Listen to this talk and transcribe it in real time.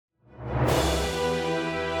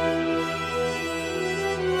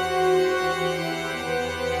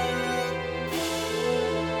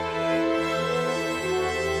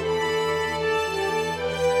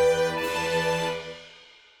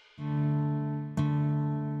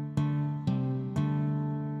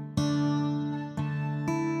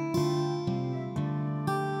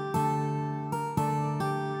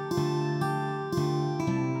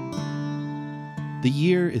The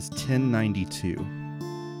year is 1092.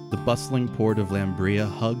 The bustling port of Lambria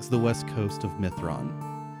hugs the west coast of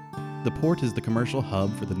Mithron. The port is the commercial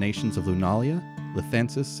hub for the nations of Lunalia,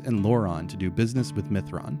 Lathansis, and Loron to do business with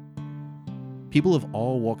Mithron. People of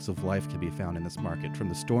all walks of life can be found in this market, from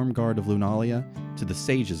the storm guard of Lunalia to the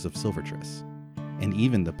sages of Silvertress, and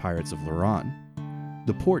even the pirates of Loron.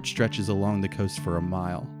 The port stretches along the coast for a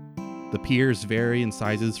mile. The piers vary in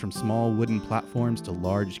sizes from small wooden platforms to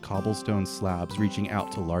large cobblestone slabs reaching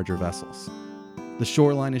out to larger vessels. The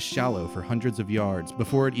shoreline is shallow for hundreds of yards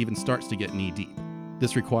before it even starts to get knee-deep.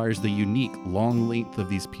 This requires the unique long length of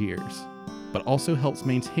these piers, but also helps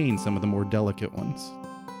maintain some of the more delicate ones.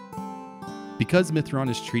 Because Mithron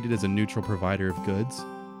is treated as a neutral provider of goods,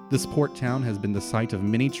 this port town has been the site of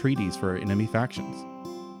many treaties for enemy factions.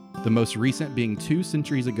 The most recent being 2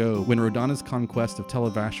 centuries ago, when Rodana's conquest of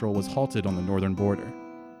Televashral was halted on the northern border.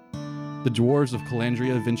 The dwarves of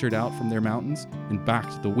Calandria ventured out from their mountains and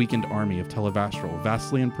backed the weakened army of Televashral,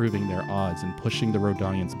 vastly improving their odds and pushing the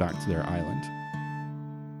Rodanians back to their island.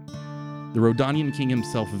 The Rodanian king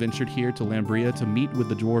himself ventured here to Lambria to meet with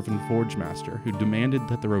the dwarven forge master, who demanded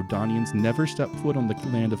that the Rodanians never step foot on the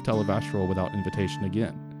land of Televashral without invitation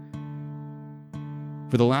again.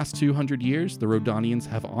 For the last 200 years, the Rodanians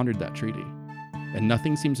have honored that treaty, and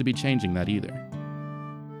nothing seems to be changing that either.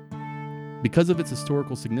 Because of its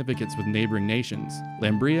historical significance with neighboring nations,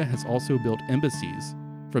 Lambria has also built embassies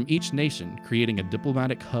from each nation, creating a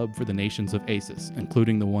diplomatic hub for the nations of Asis,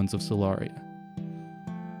 including the ones of Solaria.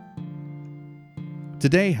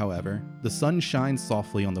 Today, however, the sun shines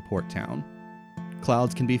softly on the port town.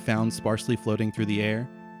 Clouds can be found sparsely floating through the air.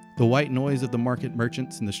 The white noise of the market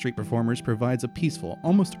merchants and the street performers provides a peaceful,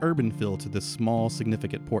 almost urban feel to this small,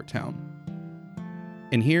 significant port town.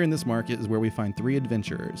 And here in this market is where we find 3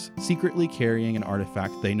 adventurers, secretly carrying an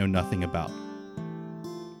artifact they know nothing about.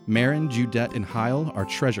 Marin, Judette, and Hyle are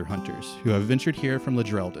treasure hunters who have ventured here from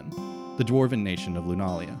Ledrelden, the dwarven nation of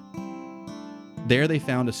Lunalia. There they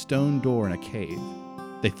found a stone door in a cave.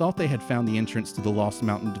 They thought they had found the entrance to the lost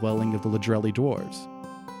mountain dwelling of the Ledrelli dwarves,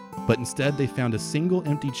 but instead they found a single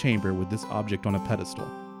empty chamber with this object on a pedestal.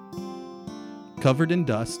 Covered in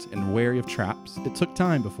dust and wary of traps, it took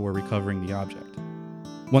time before recovering the object.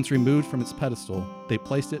 Once removed from its pedestal, they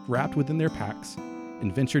placed it wrapped within their packs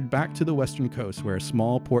and ventured back to the western coast, where a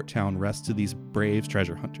small port town rests to these brave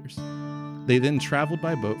treasure hunters. They then traveled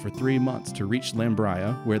by boat for 3 months to reach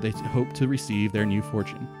Lambria, where they hoped to receive their new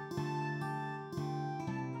fortune.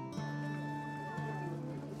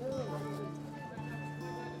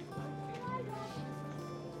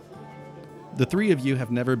 The 3 of you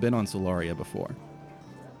have never been on Solaria before.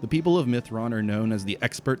 The people of Mithron are known as the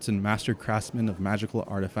experts and master craftsmen of magical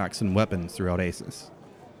artifacts and weapons throughout Asis.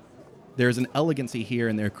 There is an elegancy here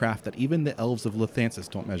in their craft that even the elves of Lathansis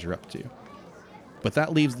don't measure up to. But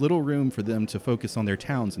that leaves little room for them to focus on their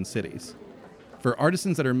towns and cities. For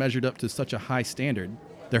artisans that are measured up to such a high standard,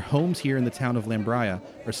 their homes here in the town of Lambria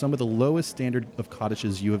are some of the lowest standard of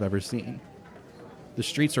cottages you have ever seen. The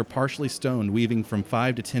streets are partially stone, weaving from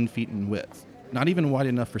 5 to 10 feet in width, not even wide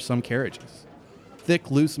enough for some carriages. Thick,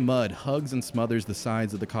 loose mud hugs and smothers the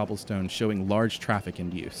sides of the cobblestone, showing large traffic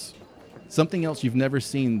and use. Something else you've never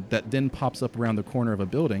seen that then pops up around the corner of a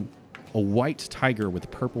building: a white tiger with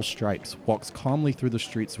purple stripes walks calmly through the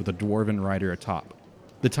streets with a dwarven rider atop.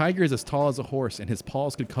 The tiger is as tall as a horse, and his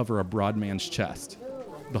paws could cover a broad man's chest.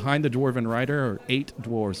 Behind the dwarven rider are 8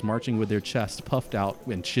 dwarves marching with their chests puffed out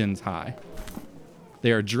and chins high.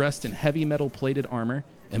 They are dressed in heavy metal plated armor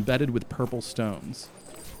embedded with purple stones.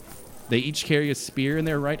 They each carry a spear in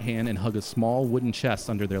their right hand and hug a small wooden chest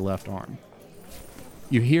under their left arm.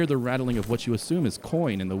 You hear the rattling of what you assume is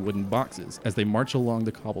coin in the wooden boxes as they march along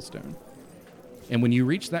the cobblestone. And when you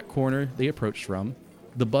reach that corner they approached from,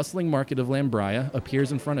 the bustling market of Lambria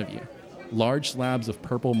appears in front of you. Large slabs of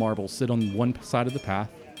purple marble sit on one side of the path.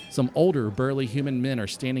 Some older, burly human men are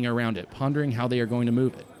standing around it, pondering how they are going to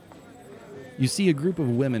move it. You see a group of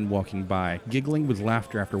women walking by, giggling with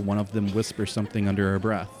laughter after one of them whispers something under her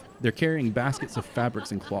breath. They're carrying baskets of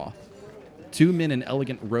fabrics and cloth. 2 men in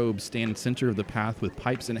elegant robes stand center of the path with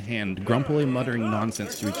pipes in hand, grumpily muttering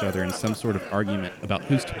nonsense to each other in some sort of argument about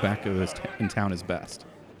whose tobacco in town is best.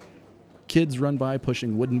 Kids run by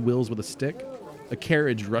pushing wooden wheels with a stick. A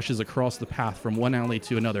carriage rushes across the path from one alley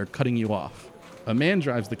to another, cutting you off. A man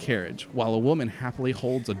drives the carriage, while a woman happily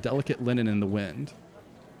holds a delicate linen in the wind.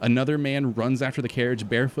 Another man runs after the carriage,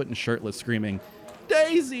 barefoot and shirtless, screaming,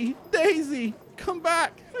 "Daisy! Daisy! Come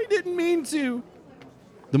back! I didn't mean to!"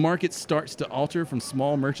 The market starts to alter from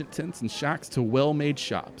small merchant tents and shacks to well-made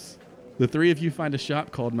shops. The 3 of you find a shop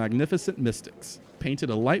called Magnificent Mystics, painted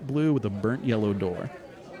a light blue with a burnt yellow door.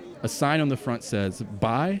 A sign on the front says,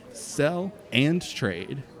 buy, sell, and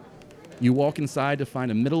trade. You walk inside to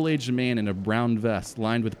find a middle-aged man in a brown vest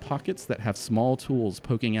lined with pockets that have small tools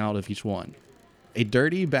poking out of each one. A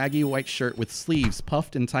dirty, baggy white shirt with sleeves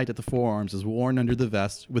puffed and tight at the forearms is worn under the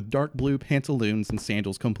vest, with dark blue pantaloons and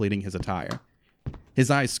sandals completing his attire.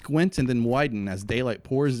 His eyes squint and then widen as daylight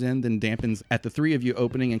pours in, then dampens at the three of you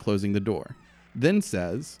opening and closing the door. Then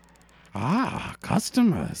says,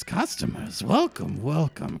 customers,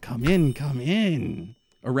 welcome, come in.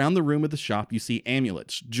 Around the room of the shop, you see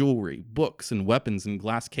amulets, jewelry, books, and weapons in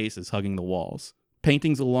glass cases hugging the walls.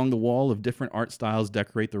 Paintings along the wall of different art styles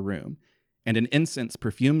decorate the room, and an incense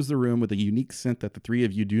perfumes the room with a unique scent that the three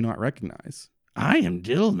of you do not recognize. I am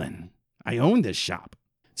Dillman. I own this shop.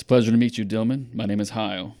 It's a pleasure to meet you, Dillman. My name is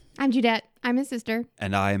Hyle. I'm Judette. I'm his sister.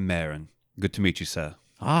 And I am Marin. Good to meet you, sir.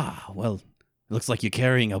 Well, looks like you're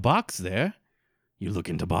carrying a box there. You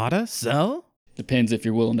looking to barter, sell? Depends if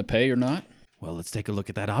you're willing to pay or not. Well, let's take a look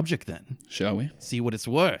at that object then. Shall we? See what it's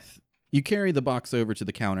worth. You carry the box over to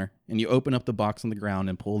the counter, and you open up the box on the ground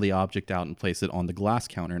and pull the object out and place it on the glass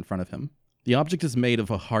counter in front of him. The object is made of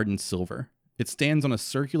a hardened silver. It stands on a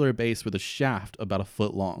circular base with a shaft about a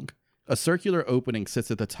foot long. A circular opening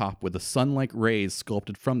sits at the top with the sun-like rays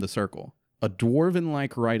sculpted from the circle. A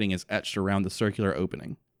dwarven-like writing is etched around the circular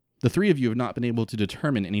opening. The three of you have not been able to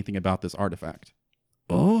determine anything about this artifact.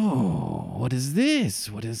 Oh, what is this?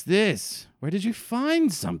 Where did you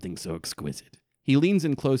find something so exquisite? He leans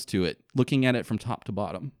in close to it, looking at it from top to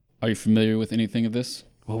bottom. Are you familiar with anything of this?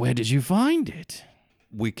 Well, where did you find it?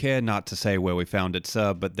 We care not to say where we found it,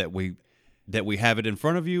 sir, but that we have it in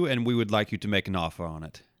front of you, and we would like you to make an offer on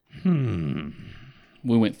it.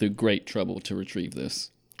 We went through great trouble to retrieve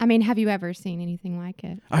this. I mean, have you ever seen anything like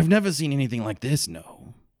it? I've never seen anything like this,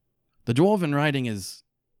 no. The dwarven writing is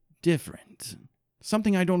different.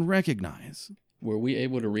 Something I don't recognize. Were we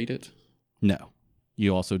able to read it? No.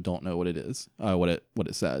 You also don't know what it is, what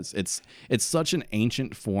it says. It's such an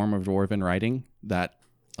ancient form of dwarven writing that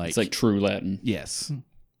It's like true Latin. Yes.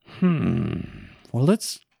 Well,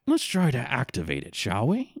 let's try to activate it, shall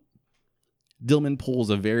we? Dillman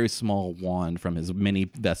pulls a very small wand from his many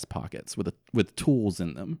vest pockets with tools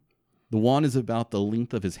in them. The wand is about the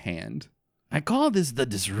length of his hand. I call this the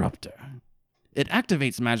Disruptor. It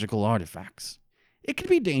activates magical artifacts. It can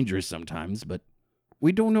be dangerous sometimes, but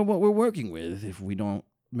we don't know what we're working with if we don't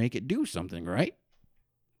make it do something, right?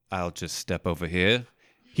 I'll just step over here.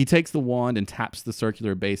 He takes the wand and taps the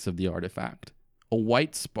circular base of the artifact. A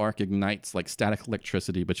white spark ignites like static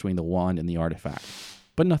electricity between the wand and the artifact,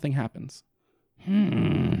 but nothing happens.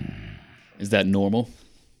 Is that normal?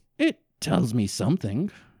 It tells me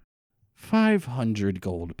something. 500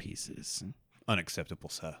 gold pieces. Unacceptable,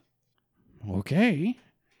 sir. Okay.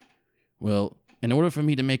 Well, in order for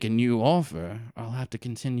me to make a new offer, I'll have to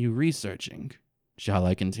continue researching. Shall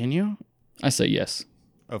I continue? I say yes.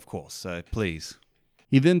 Of course, please.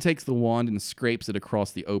 He then takes the wand and scrapes it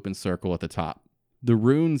across the open circle at the top. The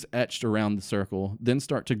runes etched around the circle then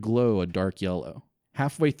start to glow a dark yellow.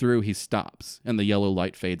 Halfway through, he stops, and the yellow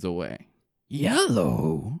light fades away.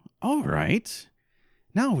 Yellow? All right.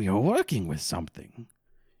 Now we are working with something.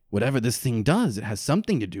 Whatever this thing does, it has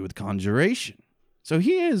something to do with conjuration. So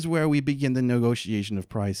here's where we begin the negotiation of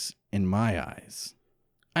price in my eyes.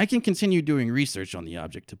 I can continue doing research on the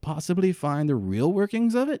object to possibly find the real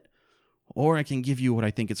workings of it, or I can give you what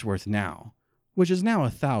I think it's worth now, which is now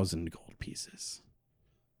 1,000 gold pieces.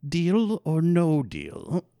 Deal or no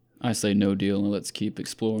deal? I say no deal, and let's keep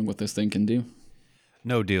exploring what this thing can do.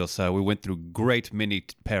 No deal, sir. We went through great many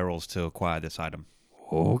perils to acquire this item.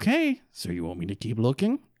 Okay, so you want me to keep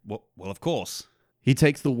looking? Well, of course. He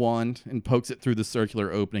takes the wand and pokes it through the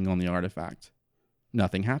circular opening on the artifact.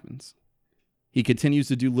 Nothing happens. He continues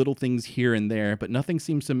to do little things here and there, but nothing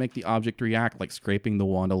seems to make the object react like scraping the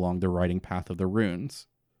wand along the writing path of the runes.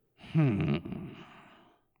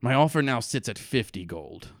 My offer now sits at 50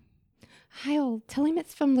 gold. Hyle, tell him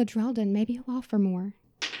it's from Ledrelden. Maybe he'll offer more.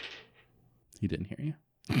 He didn't hear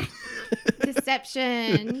you.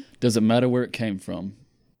 Deception. Does it matter where it came from?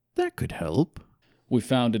 That could help. We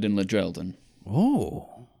found it in Ledrelden.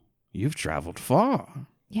 Oh, you've traveled far.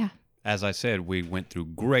 Yeah. As I said, we went through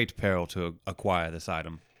great peril to acquire this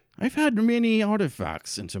item. I've had many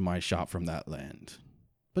artifacts into my shop from that land,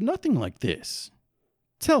 but nothing like this.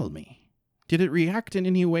 Tell me, did it react in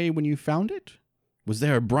any way when you found it? Was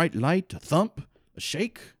there a bright light, a thump, a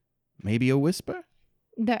shake, maybe a whisper?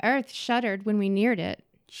 The earth shuddered when we neared it.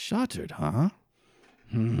 Shuddered, huh?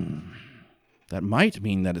 That might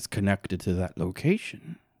mean that it's connected to that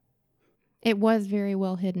location. It was very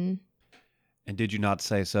well hidden. And did you not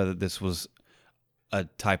say, sir, that this was a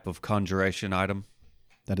type of conjuration item?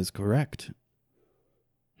 That is correct.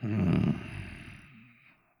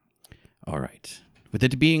 All right. With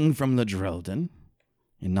it being from the Drelden,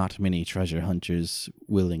 and not many treasure hunters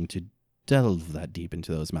willing to delve that deep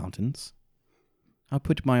into those mountains, I'll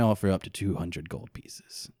put my offer up to 200 gold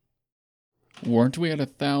pieces. Weren't we at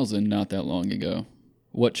 1,000 not that long ago?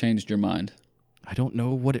 What changed your mind? I don't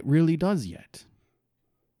know what it really does yet.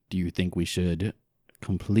 Do you think we should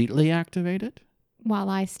completely activate it?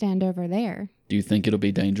 While I stand over there. Do you think it'll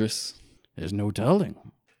be dangerous? There's no telling.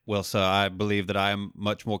 Well, sir, I believe that I am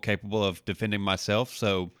much more capable of defending myself,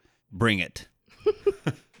 so bring it.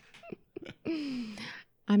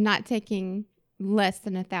 I'm not taking less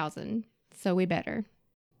than 1,000, so we better.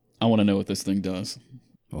 I want to know what this thing does.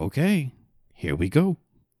 Okay, here we go.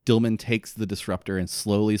 Dillman takes the disruptor and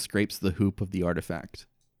slowly scrapes the hoop of the artifact.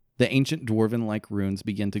 The ancient dwarven-like runes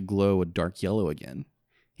begin to glow a dark yellow again.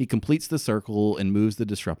 He completes the circle and moves the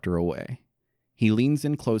disruptor away. He leans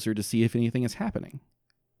in closer to see if anything is happening.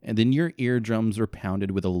 And then your eardrums are pounded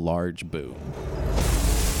with a large boom.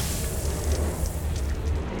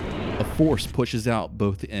 A force pushes out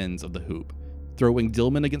both ends of the hoop, throwing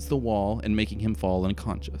Dillman against the wall and making him fall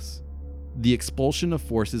unconscious. The expulsion of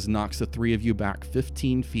forces knocks the three of you back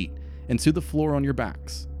 15 feet and to the floor on your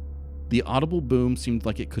backs. The audible boom seemed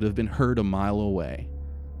like it could have been heard a mile away.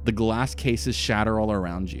 The glass cases shatter all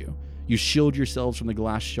around you. You shield yourselves from the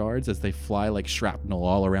glass shards as they fly like shrapnel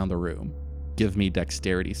all around the room. Give me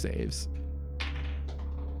dexterity saves.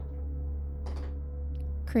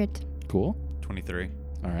 Crit. Cool. 23.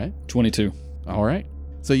 All right. 22. All right.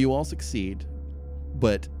 So you all succeed,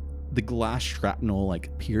 but the glass shrapnel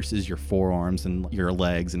like pierces your forearms and your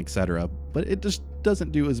legs and etc. But it just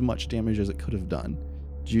doesn't do as much damage as it could have done.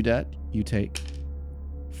 Judette, you take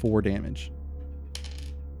 4 damage.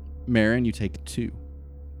 Marin, you take 2.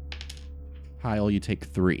 Hyle, you take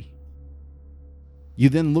 3. You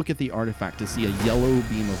then look at the artifact to see a yellow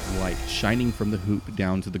beam of light shining from the hoop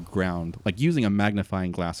down to the ground, like using a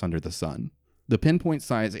magnifying glass under the sun. The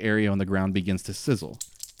pinpoint-sized area on the ground begins to sizzle,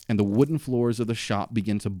 and the wooden floors of the shop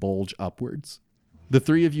begin to bulge upwards. The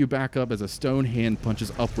three of you back up as a stone hand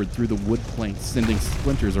punches upward through the wood planks, sending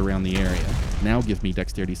splinters around the area. Now give me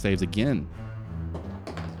dexterity saves again.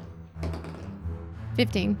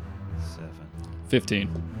 15. 7.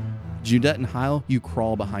 15. Judette and Hyle, you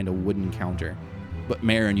crawl behind a wooden counter. But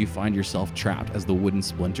Marin, you find yourself trapped as the wooden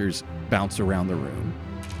splinters bounce around the room.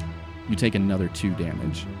 You take another 2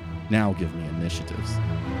 damage. Now give me initiatives.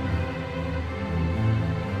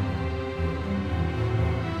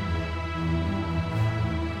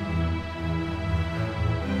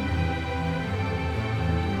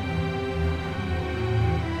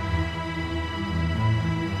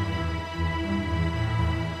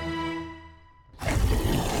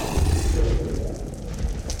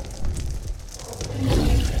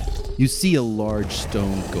 You see a large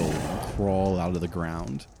stone golem crawl out of the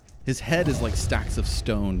ground. His head is like stacks of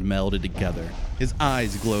stone melded together. His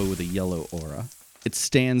eyes glow with a yellow aura. It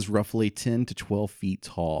stands roughly 10 to 12 feet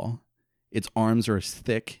tall. Its arms are as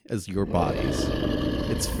thick as your bodies.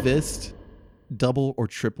 Its fists double or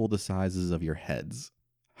triple the sizes of your heads.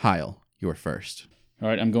 Hyle, you're first. All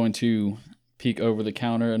right, I'm going to peek over the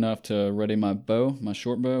counter enough to ready my bow, my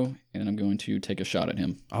short bow, and I'm going to take a shot at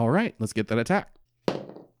him. All right, let's get that attack.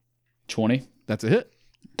 20. That's a hit.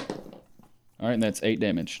 All right, and that's 8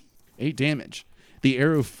 damage. 8 damage. The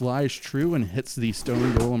arrow flies true and hits the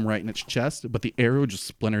stone golem right in its chest, but the arrow just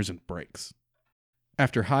splinters and breaks.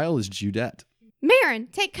 After Hyle is Judette. Marin,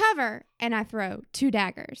 take cover! And I throw 2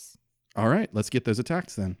 daggers. All right, let's get those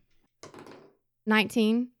attacks then.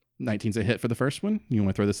 19. 19's a hit for the first one. You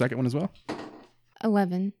want to throw the second one as well?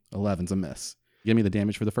 11. 11's a miss. Give me the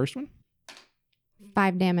damage for the first one.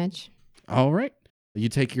 5 damage. All right. You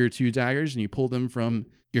take your 2 daggers and you pull them from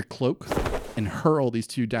your cloak and hurl these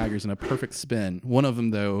 2 daggers in a perfect spin. One of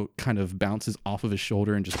them, though, kind of bounces off of his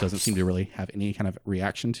shoulder and just doesn't seem to really have any kind of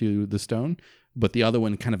reaction to the stone. But the other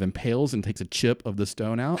one kind of impales and takes a chip of the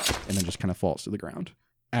stone out and then just kind of falls to the ground.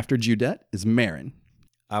 After Judette is Marin.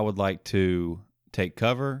 I would like to take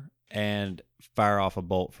cover and fire off a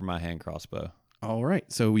bolt from my hand crossbow. All right.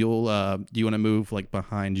 So you'll do you want to move like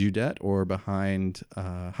behind Judette or behind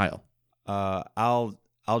Hyle?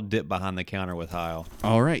 I'll dip behind the counter with Hyle.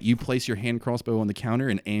 All right. You place your hand crossbow on the counter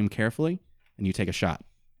and aim carefully, and you take a shot.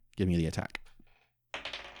 Give me the attack.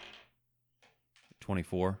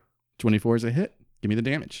 24. 24 is a hit. Give me the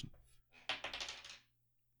damage.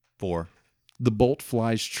 4. The bolt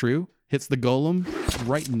flies true, hits the golem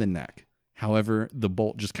right in the neck. However, the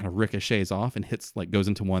bolt just kind of ricochets off and hits, like, goes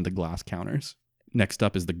into one of the glass counters. Next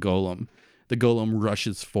up is the golem. The golem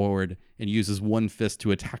rushes forward and uses one fist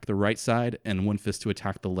to attack the right side and one fist to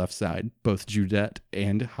attack the left side. Both Judette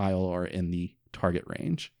and Hyle are in the target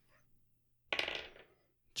range.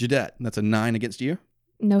 Judette, that's a 9 against you,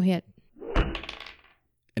 No hit.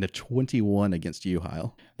 and a 21 against you,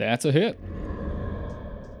 Hyle. That's a hit.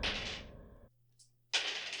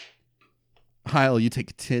 Hyle, you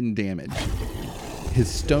take 10 damage. His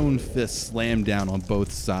stone fist slammed down on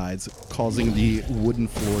both sides, causing the wooden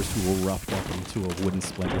floors to erupt up into a wooden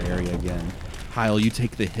splinter area again. Hyle, you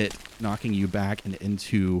take the hit, knocking you back and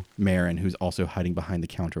into Marin, who's also hiding behind the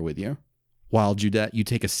counter with you. While Judette, you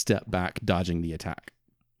take a step back, dodging the attack.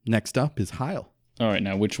 Next up is Hyle. All right,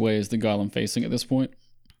 now which way is the golem facing at this point?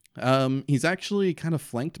 He's actually kind of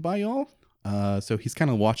flanked by y'all. So he's kind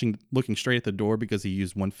of looking straight at the door because he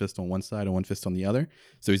used one fist on one side and one fist on the other.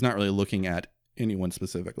 So he's not really looking at anyone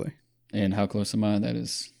specifically. And how close am I? That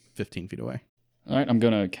is 15 feet away. all right. I'm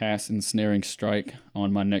gonna cast Ensnaring Strike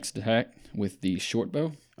on my next attack with the short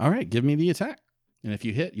bow. All right, give me the attack. And if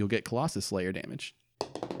you hit, you'll get Colossus Slayer damage.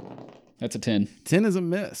 That's a 10. 10 is a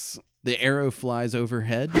miss. The arrow flies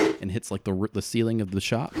overhead and hits like the ceiling of the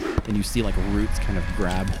shop. And you see like roots kind of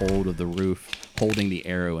grab hold of the roof, holding the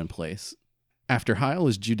arrow in place. After Hyle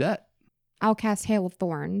is Judette. I'll cast Hail of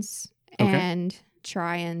Thorns Okay. and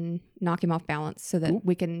try and knock him off balance so that Cool.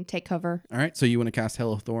 we can take cover. All right, so you want to cast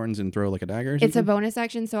Hail of Thorns and throw like a dagger? or It's a something? bonus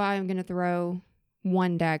action, so I'm going to throw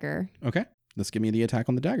one dagger. Okay, let's give me the attack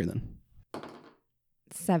on the dagger then.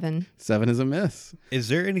 7. 7 is a miss. Is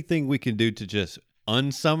there anything we can do to just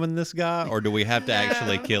unsummon this guy, or do we have to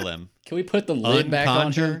actually kill him? Can we put the lid back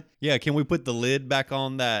on her? Yeah, can we put the lid back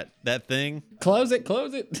on that thing? Close it.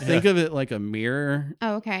 Close it. Think of it like a mirror,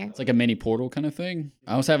 Oh, okay. It's like a mini portal kind of thing.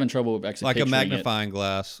 I was having trouble with actually Like a picturing it. magnifying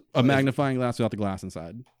glass. a magnifying glass without the glass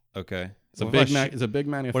inside. Okay. It's a What big if I it's a big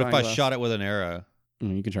magnifying What if I glass. shot it with an arrow?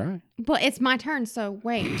 You can try. But it's my turn, so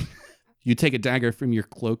wait. You take a dagger from your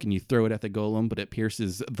cloak and you throw it at the golem, but it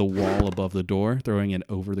pierces the wall above the door, throwing it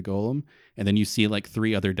over the golem. And then you see like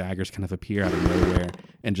 3 other daggers kind of appear out of nowhere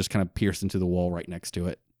and just kind of pierce into the wall right next to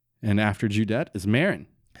it. And after Judette is Marin.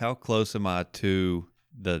 How close am I to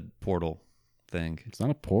the portal thing, It's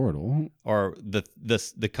not a portal. or the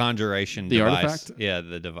conjuration The device? artifact? Yeah,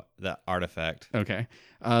 the artifact. Okay.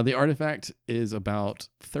 The artifact is about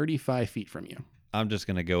 35 feet from you. I'm just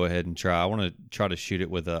gonna go ahead and try. I want to try to shoot it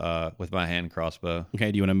with my hand crossbow.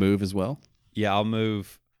 Okay. Do you want to move as well? Yeah, I'll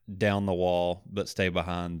move down the wall, but stay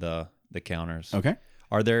behind the counters. Okay.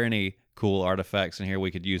 Are there any cool artifacts in here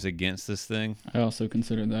we could use against this thing? I also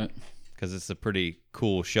considered that. Because it's a pretty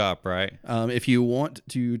cool shop, right? If you want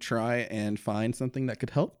to try and find something that could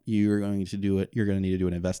help, you're going to do it. You're going to need to do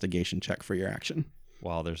an investigation check for your action.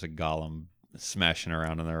 Wow, there's a golem smashing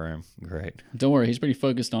around in the room. Great. Don't worry, he's pretty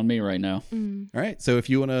focused on me right now. Mm. All right. So if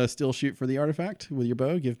you want to still shoot for the artifact with your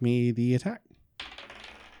bow, give me the attack.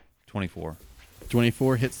 24.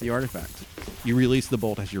 24 hits the artifact. You release the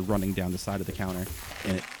bolt as you're running down the side of the counter,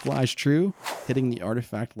 and it flies true, hitting the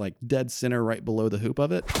artifact like dead center right below the hoop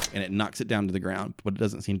of it, and it knocks it down to the ground, but it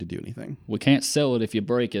doesn't seem to do anything. We can't sell it if you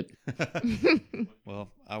break it. Well,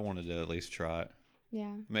 I wanted to at least try it.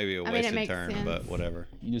 Yeah. Maybe a I mean, it wasted makes turn, sense. but whatever.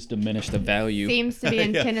 You just diminish the value. Seems to be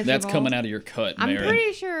impenetrable. That's coming out of your cut, I'm Marin.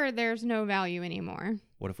 pretty sure there's no value anymore.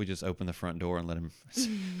 What if we just open the front door and let him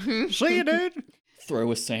see you, dude?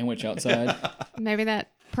 Throw a sandwich outside. Maybe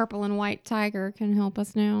that purple and white tiger can help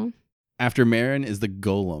us now. After Marin is the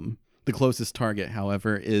golem. The closest target,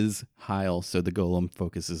 however, is Hyle, so the golem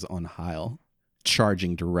focuses on Hyle,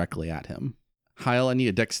 charging directly at him. Hyle, I need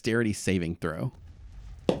a dexterity saving throw.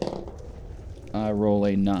 I roll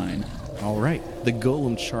a 9. All right. The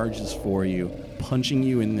golem charges for you, punching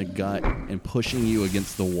you in the gut and pushing you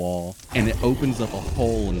against the wall, and it opens up a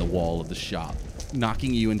hole in the wall of the shop,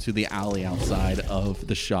 knocking you into the alley outside of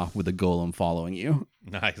the shop with the golem following you.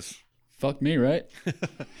 Nice. Fuck me, right?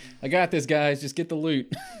 I got this, guys. Just get the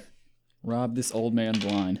loot. Rob this old man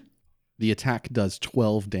blind. The attack does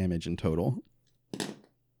 12 damage in total.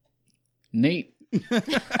 Neat.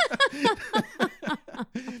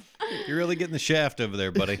 You're really getting the shaft over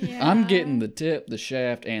there, buddy. I'm getting the tip, the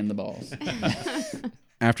shaft, and the balls.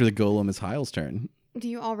 After the golem is Hyle's turn. Do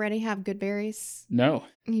you already have good berries? No,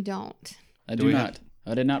 You don't. I Do do we not. have-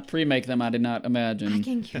 I did not pre-make them. I did not imagine. I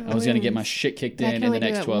can cure I was going to get my wounds. shit kicked But I in can the only do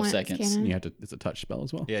next it 12 once, seconds. can I? You have to. It's a touch spell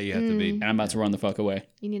as well. Yeah, you have to be. And I'm about to run the fuck away.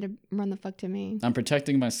 You need to run the fuck to me. I'm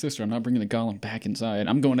protecting my sister. I'm not bringing the golem back inside.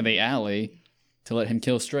 I'm going to the alley to let him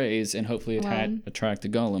kill strays and hopefully Well. attract the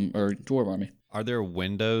golem or dwarf army. Are there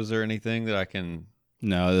windows or anything that I can?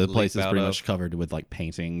 No, the Leap place is out pretty of. much covered with like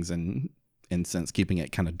paintings and incense, keeping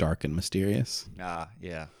it kind of dark and mysterious.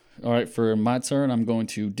 Yeah. All right, for my turn, I'm going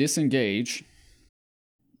to disengage,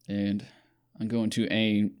 and I'm going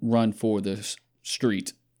to run for the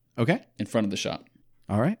street Okay. in front of the shop.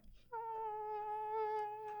 All right.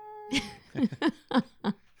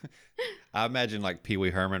 I imagine like Pee Wee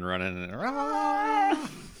Herman running and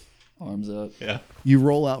Arms up. yeah. You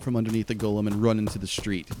roll out from underneath the golem and run into the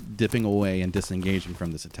street, dipping away and disengaging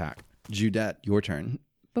from this attack. Judette, your turn.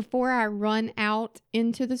 Before I run out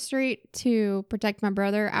into the street to protect my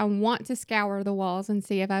brother, I want to scour the walls and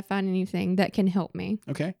see if I find anything that can help me.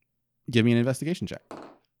 Okay. Give me an investigation check.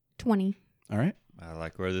 20. All right. I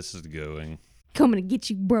like where this is going. Coming to get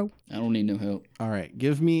you, bro. I don't need no help. All right.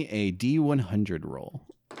 Give me a D100 roll.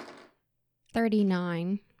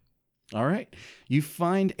 39. All right. You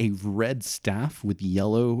find a red staff with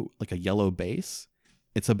yellow, like a yellow base.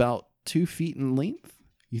 It's about 2 feet in length.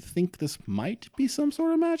 You think this might be some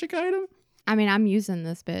sort of magic item? I mean, I'm using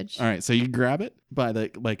this bitch. All right. So you grab it by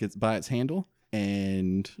its handle,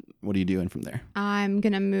 and what are you doing from there? I'm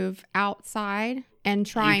going to move outside and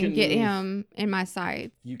try You and can get move. him in my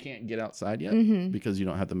sight. You can't get outside yet Mm-hmm. because you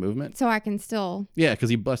don't have the movement. So I can still. Yeah, because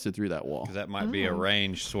he busted through that wall. Because that might be a Oh.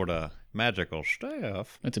 ranged sort of magical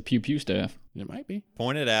staff. That's a pew pew staff. It might be.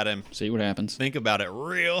 Point it at him. See what happens. Think about it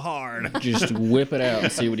real hard. Just whip it out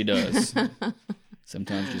and see what he does.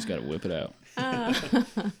 Sometimes you just got to whip it out.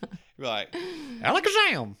 You're like,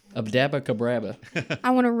 Alakazam! Abdabakabraba.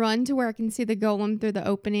 I want to run to where I can see the golem through the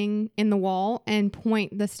opening in the wall and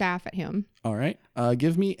point the staff at him. All right.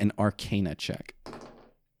 Give me an Arcana check.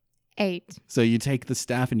 8. So you take the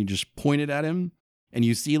staff and you just point it at him, and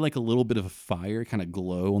you see like a little bit of a fire kind of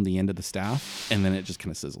glow on the end of the staff, and then it just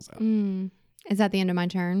kind of sizzles out. Is that the end of my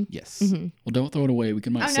turn? Yes. Mm-hmm. Well, don't throw it away. We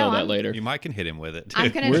might Oh, sell no, that later. You might can hit him with it, too.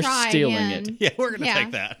 I'm going We're to try stealing again. it. Yeah, we're going to Yeah.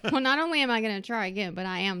 take that. Well, not only am I going to try again, but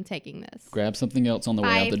I am taking this. Grab something else on the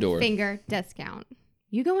way out the door. 5-finger discount.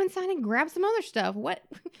 You go inside and grab some other stuff. What?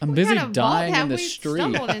 I'm what busy kind of dying vault in have the we street.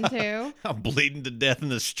 Stumbled into? I'm bleeding to death in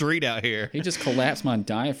the street out here. He just collapsed my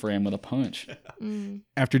diaphragm with a punch.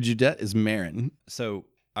 After Judette is Marin. So,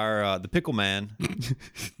 our the pickle man.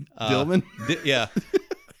 Dillman? Yeah.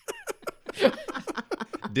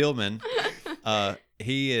 Dillman.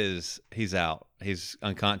 He's out. He's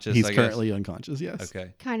unconscious, He's I guess. currently unconscious, yes.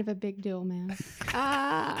 Okay. Kind of a big deal, man.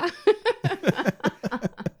 Ah.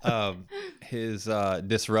 His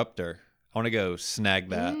disruptor. I want to go snag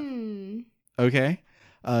that. Okay.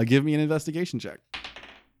 Give me an investigation check.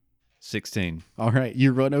 16. All right.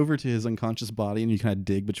 You run over to his unconscious body and you kind of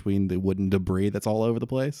dig between the wooden debris that's all over the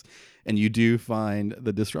place. And you do find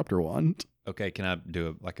the disruptor wand. Okay, can I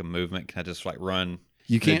do a movement? Can I just like run?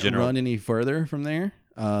 You the can't general- run any further from there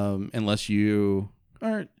unless you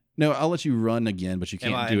are. No, I'll let you run again, but you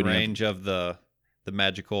Am can't I do in any. range of the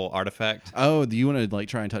magical artifact? Oh, do you want to like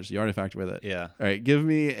try and touch the artifact with it? Yeah. All right. Give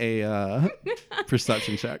me a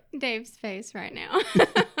perception check. Dave's face right now.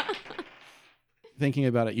 Thinking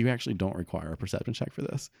about it, you actually don't require a perception check for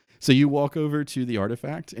this. So you walk over to the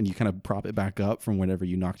artifact and you kind of prop it back up from whenever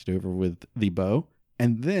you knocked it over with the bow.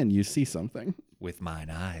 And then you see something. With mine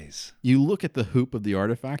eyes. You look at the hoop of the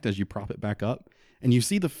artifact as you prop it back up, and you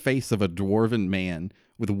see the face of a dwarven man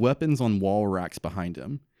with weapons on wall racks behind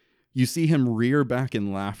him. You see him rear back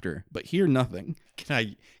in laughter, but hear nothing.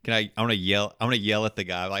 I want to yell at the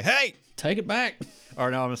guy like, "Hey!" Take it back. Or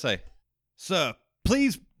no, I'm going to say, "Sir,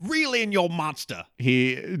 please reel in your monster."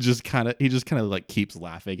 He just kind of like keeps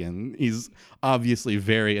laughing, and he's obviously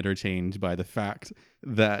very entertained by the fact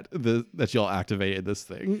that that y'all activated this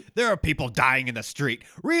thing. There are people dying in the street.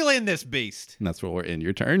 Reel in this beast. And that's where we're in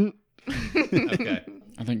your turn. Okay.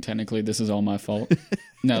 I think technically this is all my fault.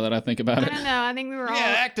 Now that I think about I it, don't know. I think we were all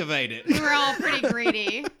Yeah, activate it. we were all pretty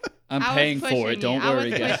greedy. I'm I was paying for pushing it. you. Don't worry, I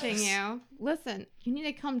was guys. pushing you. Listen, you need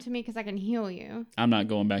to come to me because I can heal you, I'm not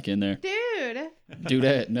going back in there. dude. Do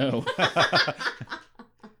that. No.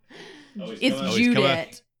 It's Oh, he's coming.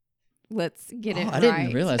 Judette. Let's get it I right.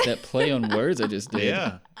 didn't realize that play on words I just did.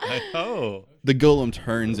 Yeah. Oh. The golem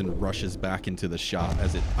turns and rushes back into the shop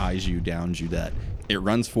as it eyes you down, Judette. It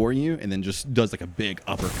runs for you and then just does like a big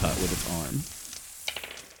uppercut with its arm.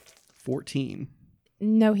 14.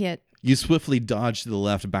 No hit. You swiftly dodge to the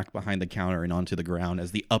left, back behind the counter and onto the ground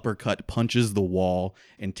as the uppercut punches the wall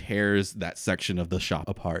and tears that section of the shop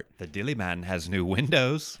apart. The Dilly Man has new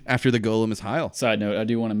windows. After the golem is Heil. Side note, I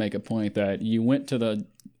do want to make a point that you went to the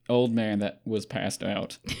old man that was passed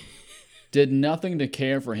out, did nothing to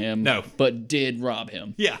care for him, No. but did rob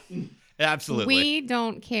him. Yeah. Absolutely. We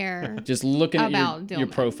don't care. Just looking at About your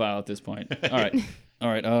Dillman. profile at this point. All right. All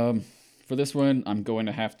right. For this one, I'm going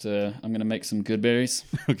to make some good berries.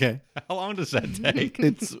 Okay. How long does that take?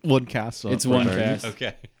 It's one cast. It's for one turn. cast.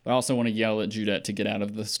 Okay. I also want to yell at Judette to get out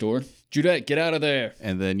of the store. Judette, get out of there.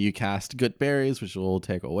 And then you cast Good Berries, which will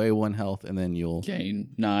take away 1 health, and then you'll,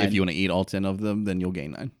 Gain 9. if you want to eat all 10 of them, then you'll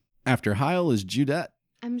gain 9. After Heil is Judette.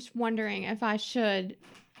 I'm just wondering if I should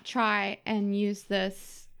try and use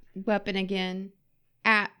this weapon again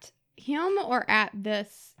at him or at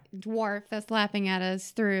this dwarf that's laughing at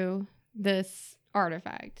us through this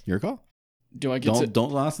artifact. Your call. Do I get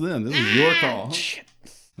Don't last them. This is your call. Shit.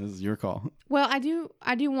 This is your call. Well, I do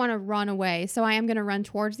want to run away, so I am going to run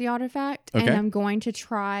towards the artifact, and Okay. I'm going to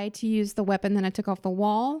try to use the weapon that I took off the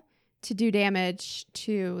wall to do damage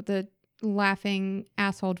to the laughing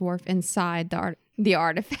asshole dwarf inside the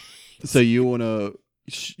artifact. So you want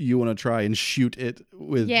to try and shoot it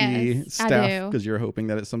with the Yes, I staff do. because you're hoping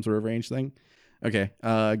that it's some sort of ranged thing. Okay.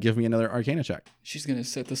 Give me another Arcana check. She's going to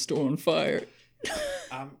set the store on fire.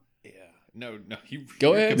 Yeah. No. You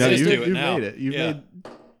Go you're ahead, No, sister. committed you to it now. made it. You Yeah. made.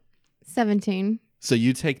 17. So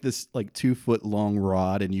you take this like 2-foot long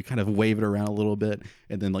rod and you kind of wave it around a little bit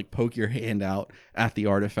and then like poke your hand out at the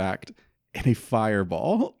artifact and a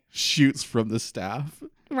fireball shoots from the staff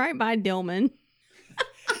Right by Dillman.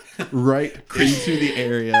 right into the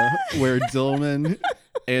area where Dillman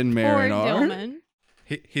and Or Marin are. Dillman.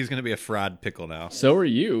 He's going to be a fried pickle now. So are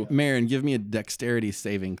you. Marin, give me a dexterity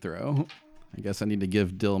saving throw. I guess I need to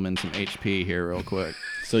give Dillman some HP here real quick.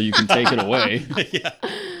 So you can take it away. Yeah.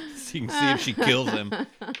 So you can see if she kills him.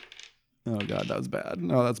 Oh god, that was bad.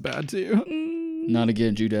 No, that's bad too. Not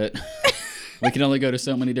again, Judette. We can only go to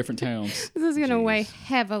so many different towns. This is going to weigh Jeez.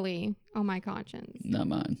 heavily on my conscience. Not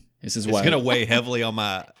mine. This is It's why. going to weigh heavily on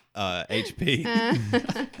my HP.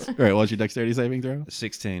 All right, what's your dexterity saving throw?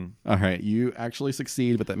 16. All right, you actually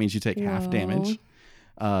succeed, but that means you take half Whoa. damage.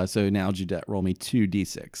 So now, Judette, roll me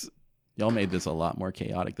 2d6. Y'all made this a lot more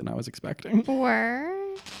chaotic than I was expecting. 4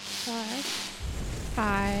 plus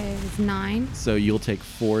 5 is 9. So you'll take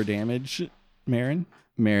 4 damage, Marin.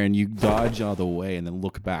 Marin, you dodge out of the way and then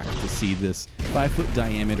look back to see this 5-foot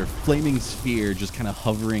diameter flaming sphere just kind of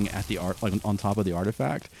hovering at the like on top of the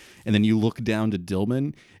artifact. And then you look down to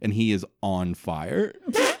Dillman, and he is on fire.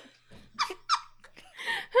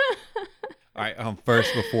 All right.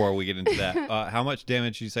 First, before we get into that, how much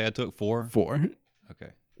damage did you say I took? 4? 4.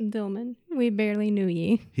 Okay. Dillman, we barely knew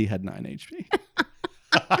ye. He had 9 HP.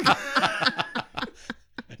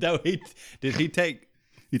 No, did he take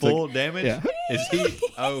He full damage? yeah. Is he?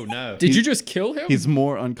 Oh no. Did you just kill him? He's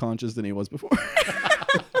more unconscious than he was before.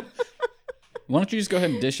 Why don't you just go ahead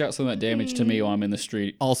and dish out some of that damage to me while I'm in the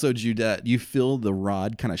street? Also, Judette, you feel the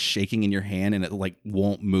rod kind of shaking in your hand and it like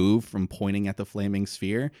won't move from pointing at the flaming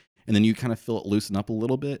sphere. And then you kind of feel it loosen up a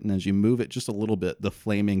little bit. And as you move it just a little bit, the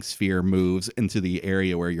flaming sphere moves into the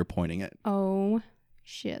area where you're pointing it. Oh,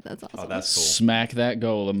 shit. That's awesome. Oh, that's cool. Smack that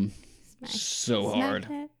golem Smack- so smack hard.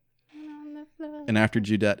 that on the floor. And after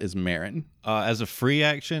Judette is Marin. As a free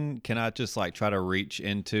action, can I just like try to reach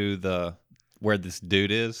into the where this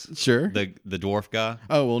dude is? Sure. The dwarf guy.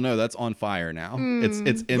 Oh, well, no, that's on fire now. It's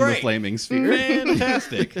in the Great. flaming sphere.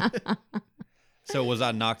 Fantastic. So was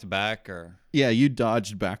I knocked back or? Yeah, you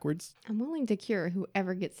dodged backwards. I'm willing to cure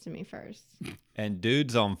whoever gets to me first. And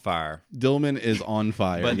dude's on fire, Dillman is on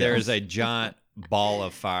fire. but yes. there is a giant ball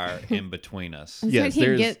of fire in between us. That's Yes, what he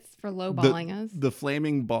there's gets for lowballing us. the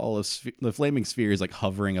flaming ball of the flaming sphere is like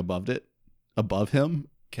hovering above him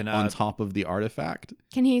Can on I? top of the artifact.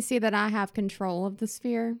 Can he see that I have control of the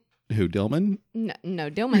sphere? Who, Dillman? No,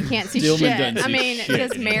 Dillman can't see Dillman shit. doesn't I see mean, shit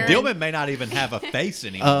does anymore. Marin, Dillman may not even have a face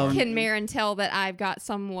anymore. can Marin tell that I've got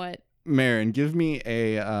somewhat? Marin, give me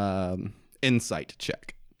a insight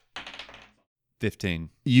check. 15.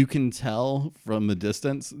 You can tell from the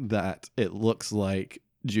distance that it looks like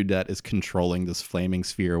Judette is controlling this flaming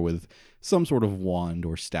sphere with some sort of wand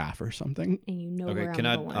or staff or something. And you know Okay, where can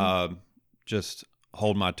I'm going. I just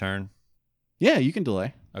hold my turn? Yeah, you can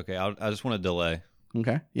delay. Okay, I just want to delay.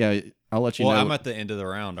 Okay. Yeah, I'll let you Well, know. I'm at the end of the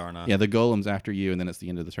round, aren't I? Yeah, the golem's after you, and then it's the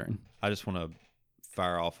end of the turn. I just want to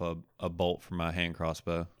fire off a bolt from my hand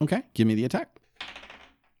crossbow. Okay, give me the attack.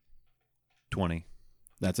 20.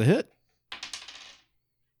 That's a hit.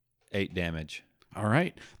 8 damage. All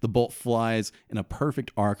right. The bolt flies in a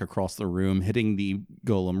perfect arc across the room, hitting the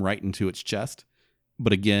golem right into its chest.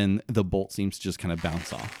 But again, the bolt seems to just kind of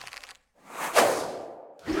bounce off.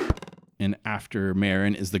 And after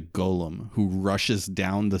Marin is the golem, who rushes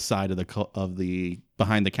down the side of the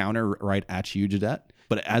behind the counter right at you, Judette.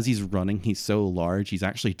 But as he's running, he's so large, he's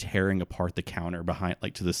actually tearing apart the counter behind,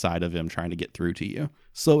 like to the side of him, trying to get through to you,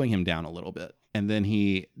 slowing him down a little bit. And then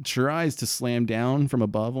he tries to slam down from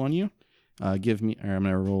above on you. I'm going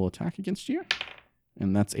to roll attack against you.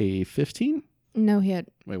 And that's a 15. No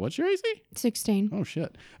hit. Wait, what's your AC? 16. Oh,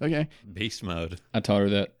 shit. Okay. Beast mode. I taught her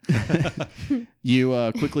that.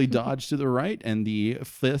 You quickly dodge to the right, and the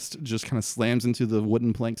fist just kind of slams into the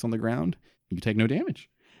wooden planks on the ground. You take no damage.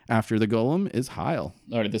 After the golem is Heil.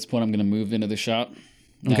 All right, at this point, I'm going to move into the shop.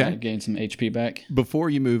 Now Okay. I've gained some HP back. Before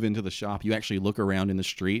you move into the shop, you actually look around in the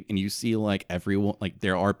street and you see like everyone, like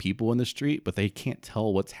there are people in the street, but they can't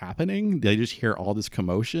tell what's happening. They just hear all this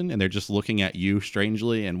commotion and they're just looking at you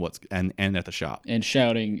strangely and and at the shop. And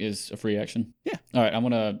shouting is a free action. Yeah. All right, I'm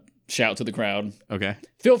going to shout to the crowd. Okay.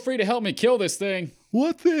 Feel free to help me kill this thing.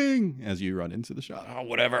 What thing? As you run into the shop. Oh,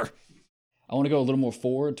 whatever. I want to go a little more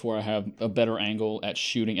forward to where I have a better angle at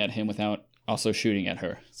shooting at him without also shooting at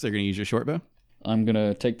her. So you're going to use your short bow? I'm going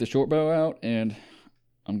to take the short bow out and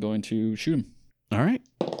I'm going to shoot him. All right.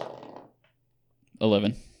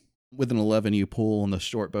 11. With an 11, you pull on the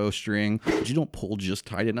short bow string, but you don't pull just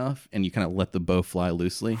tight enough, and you kind of let the bow fly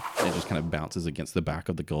loosely. And it just kind of bounces against the back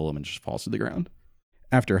of the golem and just falls to the ground.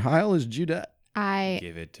 After Heil is Judette. I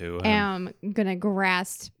Give it to him. am going to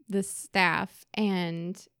grasp the staff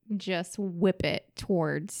and just whip it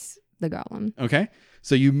towards the golem. Okay,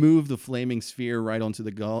 so you move the flaming sphere right onto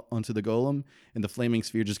the golem, and the flaming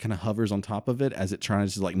sphere just kind of hovers on top of it as it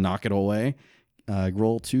tries to like knock it away.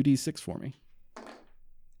 Roll 2d6 for me.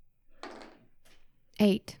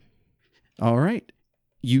 8. All right,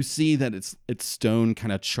 you see that its stone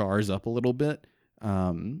kind of chars up a little bit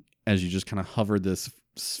as you just kind of hover this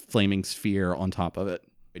flaming sphere on top of it.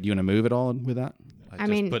 Do you want to move at all with that? I I just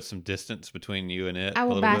mean- put some distance between you and it. I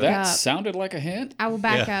will a little back bit. That up. sounded like a hint. I will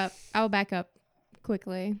back Yeah. up. I will back up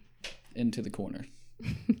quickly. Into the corner.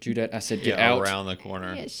 Judette, I said get Yeah, out. around the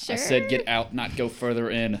corner. Yeah, sure. I said get out, not go further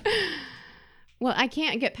in. Well, I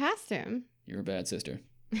can't get past him. You're a bad sister.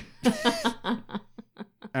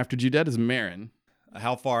 After Judette is Marin.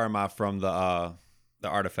 How far am I from the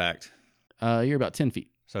artifact? You're about 10 feet.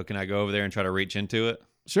 So can I go over there and try to reach into it?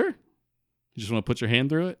 Sure. You just want to put your hand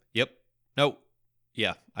through it? Yep. Nope.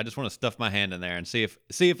 Yeah. I just want to stuff my hand in there and see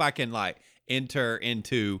if I can like enter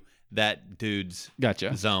into that dude's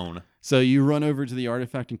Gotcha. zone. So you run over to the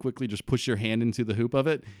artifact and quickly just push your hand into the hoop of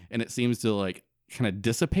it, and it seems to like kind of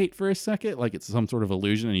dissipate for a second, like it's some sort of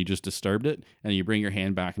illusion and you just disturbed it, and you bring your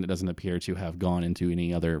hand back and it doesn't appear to have gone into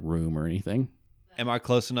any other room or anything. Am I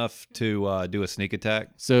close enough to do a sneak attack?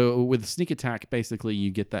 So with sneak attack, basically you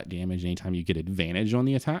get that damage anytime you get advantage on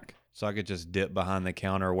the attack. So I could just dip behind the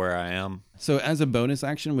counter where I am? So as a bonus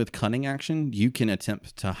action with cunning action, you can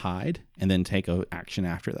attempt to hide and then take a action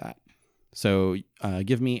after that. So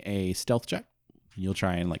give me a stealth check. You'll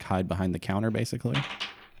try and like hide behind the counter basically.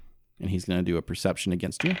 And he's going to do a perception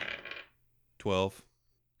against you. 12.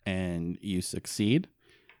 And you succeed.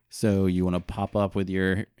 So you want to pop up with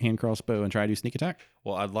your hand crossbow and try to do sneak attack?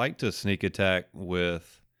 Well, I'd like to sneak attack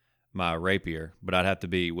with my rapier, but I'd have to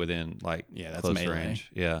be within like Yeah, that's close melee. range.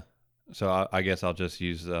 Yeah. So I guess I'll just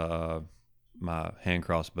use my hand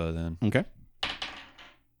crossbow then. Okay.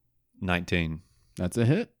 19. That's a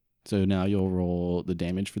hit. So now you'll roll the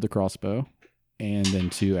damage for the crossbow and then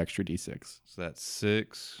 2 extra d6. So that's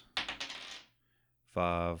 6,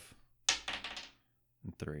 5,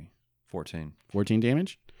 and 3. 14. 14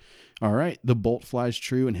 damage. All right. The bolt flies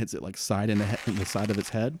true and hits it like in the side of its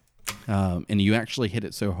head. And you actually hit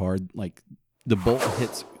it so hard, like the bolt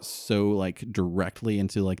hits so like directly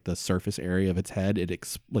into like the surface area of its head.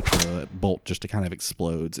 Like the bolt just kind of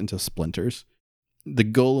explodes into splinters. The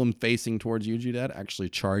golem facing towards you, Judette, actually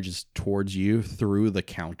charges towards you through the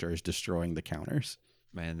counters, destroying the counters.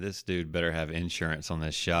 Man, this dude better have insurance on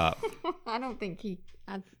this shop. I don't think he.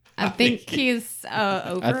 I think he's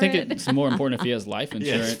over I think it. it's more important if he has life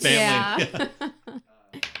insurance. family. Yeah.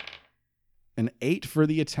 An 8 for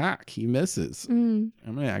the attack. He misses. Mm.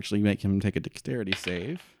 I'm going to actually make him take a dexterity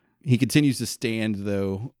save. He continues to stand,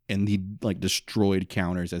 though, in the like destroyed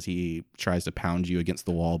counters as he tries to pound you against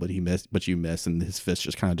the wall, but you miss, and his fist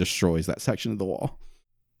just kind of destroys that section of the wall.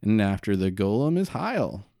 And after the golem is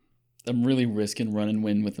Heil. I'm really risking run and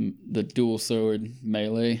win with the dual sword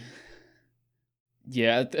melee.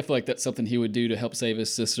 Yeah, I feel like that's something he would do to help save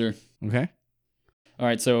his sister. Okay. All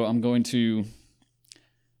right, so I'm going to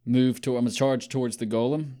I'm going to charge towards the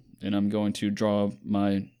golem, and I'm going to draw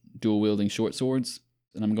my dual wielding short swords,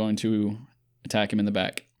 and I'm going to attack him in the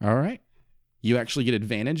back. All right. You actually get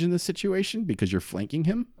advantage in this situation because you're flanking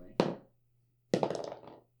him. All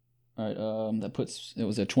right, it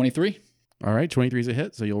was a 23. All right. 23 is a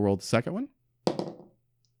hit, so you'll roll the second one.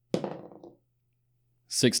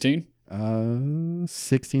 16.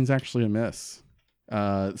 16's actually a miss.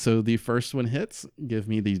 So the first one hits. Give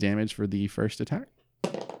me the damage for the first attack.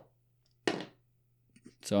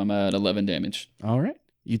 So I'm at 11 damage. All right.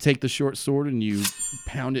 You take the short sword and you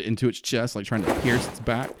pound it into its chest, like trying to pierce its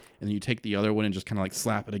back. And then you take the other one and just kind of like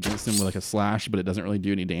slap it against him with like a slash, but it doesn't really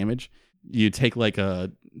do any damage. You take like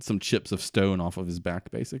some chips of stone off of his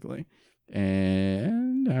back, basically.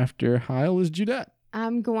 And after Heil is Judette. I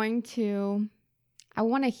want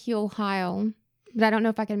to heal Heil, but I don't know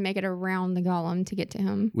if I can make it around the golem to get to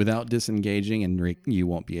him. Without disengaging, and you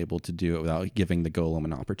won't be able to do it without giving the golem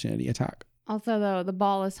an opportunity attack. Also, though, the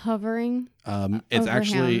ball is hovering. It's over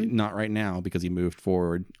actually him. not right now because he moved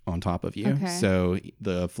forward on top of you. Okay. So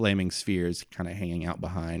the flaming sphere is kind of hanging out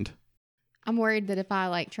behind. I'm worried that if I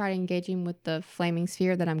like try to engage him with the flaming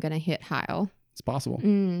sphere, that I'm going to hit Heil. It's possible.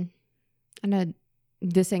 I'm going to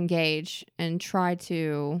disengage and try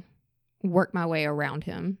to work my way around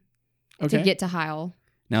him Okay. to get to Heil.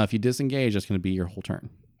 Now, if you disengage, that's going to be your whole turn.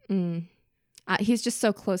 He's just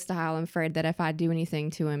so close to Heil, I'm afraid that if I do anything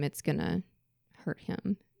to him, it's going to hurt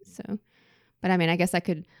him. So, but I mean, I guess I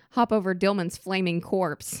could hop over Dillman's flaming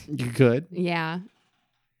corpse. You could. Yeah.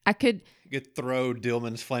 I could. You could throw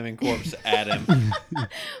Dillman's flaming corpse at him.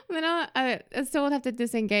 Then I still would have to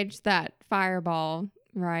disengage that fireball,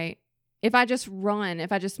 right? If I just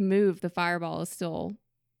move, the fireball is still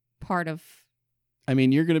part of. I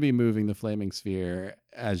mean, you're going to be moving the flaming sphere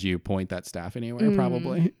as you point that staff anywhere,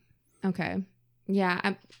 probably. Okay.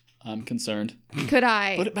 Yeah. I'm concerned. Could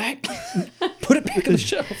I Put it back. Put it back on the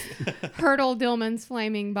shelf. hurdle Dillman's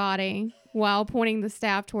flaming body while pointing the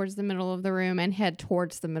staff towards the middle of the room and head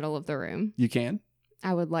towards the middle of the room? You can.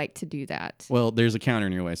 I would like to do that. Well, there's a counter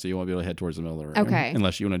in your way, so you won't be able to head towards the middle of the room. Okay.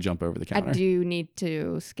 Unless you want to jump over the counter. I do need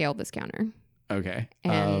to scale this counter. Okay.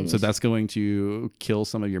 And- So that's going to kill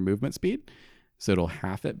some of your movement speed. So it'll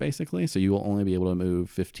half it, basically. So you will only be able to move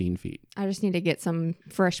 15 feet. I just need to get some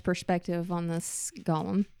fresh perspective on this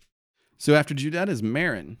golem. So after Judette is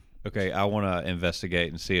Marin. Okay, I want to investigate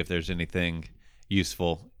and see if there's anything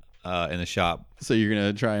useful in the shop. So you're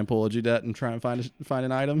going to try and pull a Judette and try and find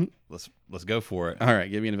an item? Let's go for it. All right.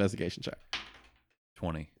 Give me an investigation check.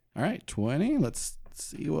 20. All right. 20. Let's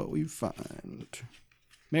see what we find.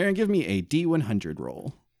 Marin, give me a D100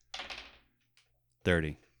 roll.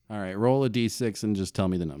 30. All right. Roll a D6 and just tell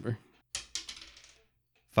me the number.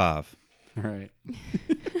 5. All right.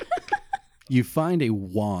 You find a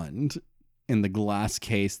wand in the glass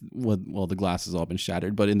case. Well, the glass has all been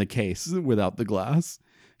shattered, but in the case without the glass,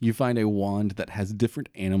 you find a wand that has different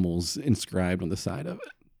animals inscribed on the side of it.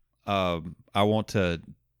 I want to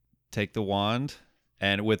take the wand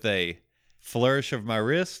and with a flourish of my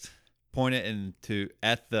wrist, point it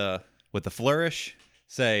with the flourish,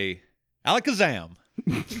 say, Alakazam.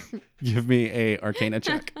 Give me a Arcana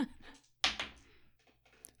check.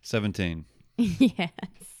 17. Yes.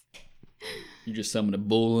 You just summoned a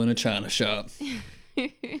bull in a china shop.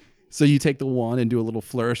 So you take the wand and do a little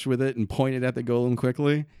flourish with it and point it at the golem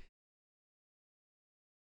quickly.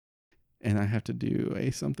 And I have to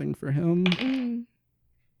do something for him.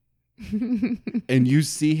 And you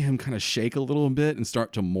see him kind of shake a little bit and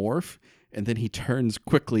start to morph. And then he turns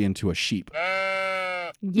quickly into a sheep.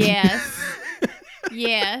 Yes.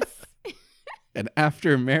 Yes. And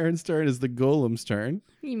after Marin's turn is the golem's turn,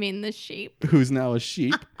 You mean the sheep? who's now a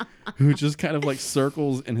sheep, who just kind of like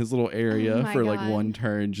circles in his little area Oh my for like God. one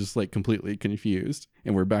turn, just like completely confused.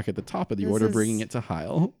 And we're back at the top of the This order, is- bringing it to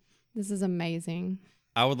Heil. This is amazing.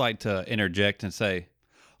 I would like to interject and say,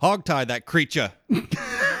 hogtie that creature.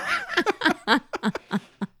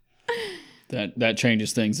 That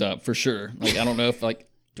changes things up for sure. Like I don't know if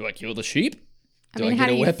do I kill the sheep? Do I mean, I how get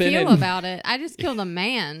do a you weapon feel and- about it? I just killed a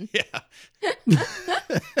man. Yeah.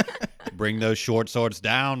 Bring those short swords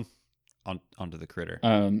down onto the critter.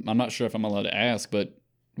 I'm not sure if I'm allowed to ask, but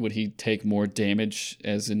would he take more damage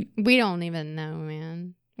as in? We don't even know,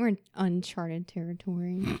 man. We're in uncharted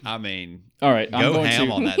territory. I mean, All right, I'm go going ham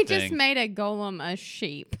to. on that We just thing. made a golem a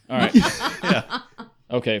sheep. All right. Yeah.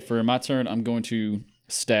 Okay, for my turn, I'm going to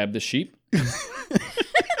stab the sheep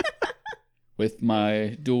with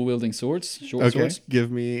my dual wielding swords, short swords. Give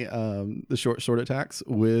me the short sword attacks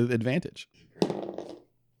with advantage.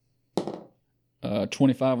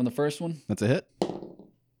 25 on the first one, That's a hit.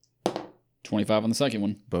 25 on the second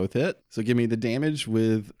one. Both hit. So give me the damage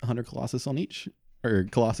with Hunter Colossus on each, or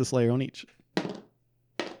Colossus Slayer on each.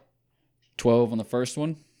 12 on the first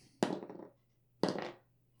one.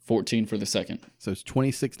 14 for the second. So it's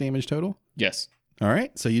 26 damage total. Yes. All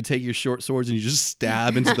right. So you take your short swords and you just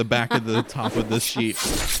stab into the back of the top of the sheep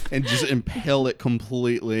and just impale it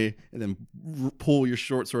completely, and then pull your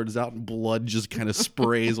short swords out, and blood just kind of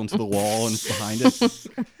sprays onto the wall and behind it.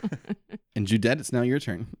 And Judette, it's now your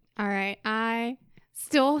turn. All right. I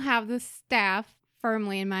still have the staff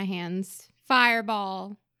firmly in my hands,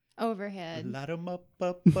 fireball overhead. Light 'em up,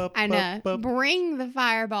 And bring the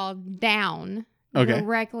fireball down Okay.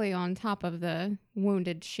 directly on top of the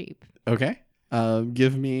wounded sheep. Okay.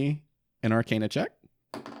 Give me an Arcana check.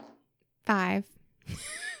 5.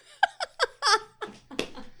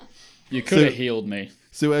 You could have healed me.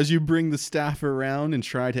 So as you bring the staff around and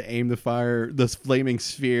try to aim the flaming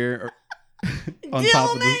sphere on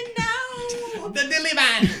top of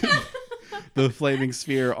the flaming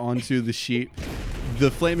sphere onto the sheep,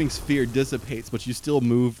 the flaming sphere dissipates, but you still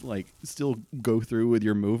still go through with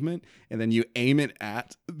your movement, and then you aim it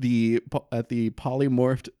at the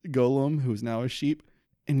polymorphed golem, who's now a sheep,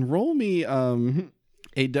 and roll me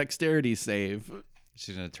a dexterity save.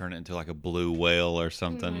 She's gonna turn it into like a blue whale or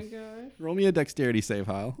something. Oh my gosh. Roll me a dexterity save,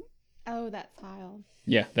 Hyle. Oh, that's Kyle.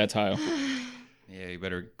 Yeah, that's Hyle. Yeah, you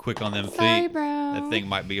better quick on them Sorry, feet. bro. That thing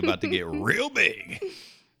might be about to get real big.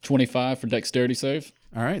 25 for dexterity save.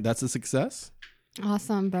 All right, that's a success.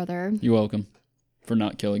 Awesome, brother. You're welcome for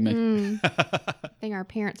not killing me. I think our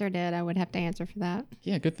parents are dead. I would have to answer for that.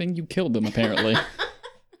 Yeah, good thing you killed them, apparently.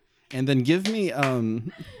 And then give me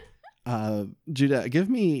Judah, give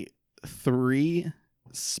me 3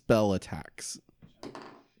 spell attacks.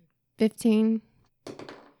 15,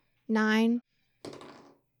 9,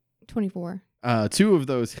 24. 2 of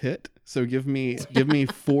those hit. So give me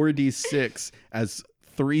 4d6 as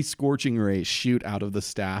 3 scorching rays shoot out of the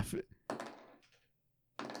staff.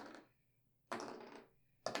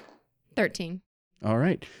 13. All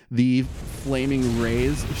right. The flaming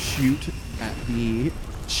rays shoot at the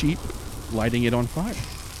sheep, lighting it on fire.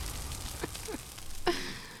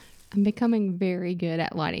 I'm becoming very good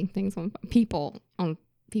at lighting things on people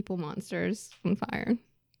monsters on fire.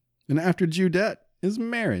 And after Judette is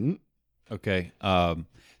Marin. Okay.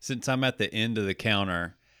 Since I'm at the end of the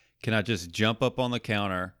counter, can I just jump up on the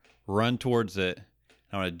counter, run towards it?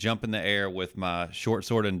 I want to jump in the air with my short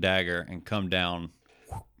sword and dagger and come down.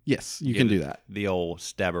 Yes, you can do that. The old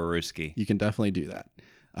stabberooski. You can definitely do that.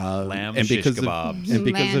 Lamb and shish because kebabs. and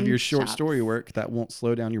because of Lamb your short chops. story work, that won't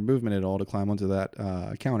slow down your movement at all to climb onto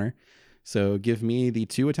that counter. So give me the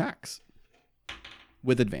 2 attacks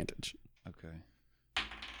with advantage. Okay.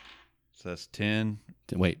 So that's 10.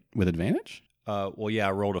 Wait, with advantage? Well, yeah,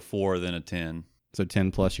 I rolled a 4, then a 10. So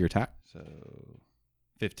 10 plus your attack. So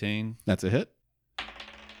 15. That's a hit.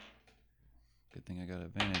 Good thing I got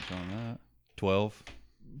advantage on that. 12.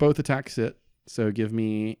 Both attacks hit. So give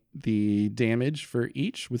me the damage for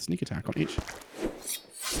each with sneak attack on each.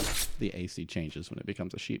 The AC changes when it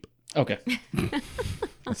becomes a sheep. Okay.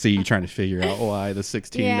 See, you trying to figure out why the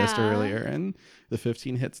 16 missed Yeah. earlier and the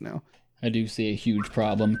 15 hits now. I do see a huge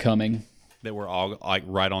problem coming. That we're all like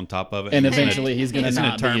right on top of it. And it's gonna- eventually he's going to it's gonna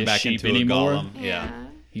not turn be a back sheep into anymore. a golem. Yeah.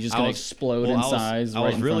 He's just I going to was- explode well, in I was- size. I right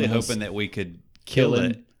was in really front of hoping us. that we could Kill kill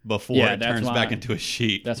him. it before Yeah, it that's turns why- back into a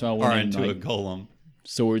sheep. that's why I or went in, into a like- golem.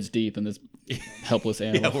 Swords deep in this helpless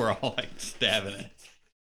animal. Yeah, we're all like stabbing it.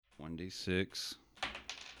 1d6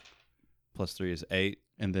 plus 3 is 8.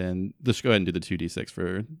 And then let's go ahead and do the 2d6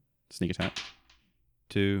 for sneak attack.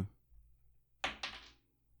 2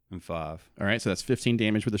 and 5. All right, so that's 15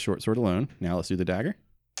 damage with the short sword alone. Now let's do the dagger.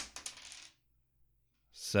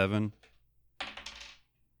 7,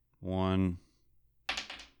 1,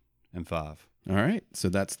 and 5. All right, so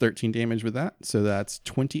that's 13 damage with that. So that's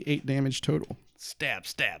 28 damage total. Stab,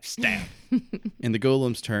 stab, stab. In the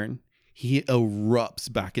golem's turn, he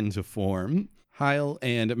erupts back into form. Hyle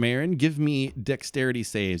and Marin, give me dexterity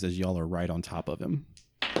saves as y'all are right on top of him.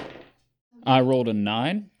 I rolled a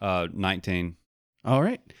 9. 19. All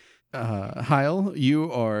right. Hyle,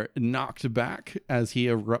 you are knocked back as he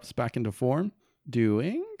erupts back into form,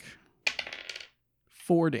 doing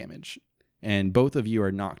 4 damage. And both of you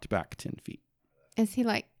are knocked back 10 feet. Is he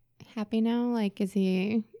like happy now? Like,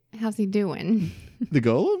 how's he doing? The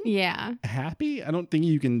golem? Yeah. Happy? I don't think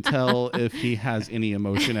you can tell if he has any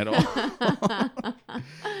emotion at all.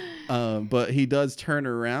 But he does turn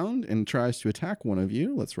around and tries to attack one of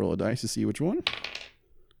you. Let's roll a dice to see which one.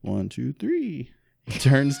 1, 2, 3. He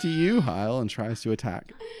turns to you, Hyle, and tries to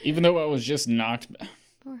attack. Even though I was just knocked.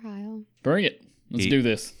 Poor Kyle. Bring it. Let's do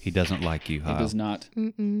this. He doesn't like you, It Hyle. does not.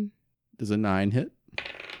 Mm-mm. Does a 9 hit?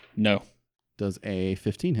 No. Does a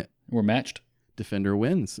 15 hit? We're matched. Defender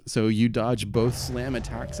wins. So you dodge both slam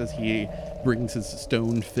attacks as he brings his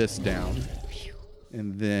stone fist down.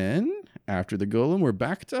 And then, after the golem, we're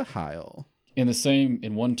back to Hyle. In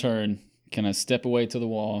one turn, can I step away to the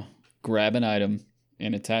wall, grab an item,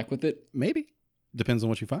 and attack with it? Maybe. Depends on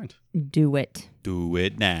what you find. Do it. Do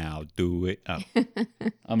it now. Do it. Oh.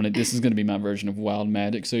 This is gonna be my version of wild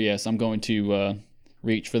magic. So yes, I'm going to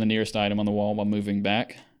reach for the nearest item on the wall while moving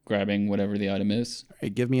back, grabbing whatever the item is. All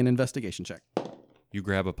right, give me an investigation check. You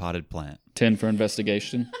grab a potted plant. 10 for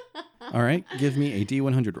investigation. All right, give me a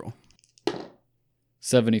D100 roll.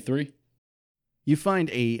 73. You find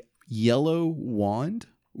a yellow wand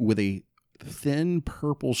with a thin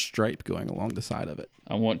purple stripe going along the side of it.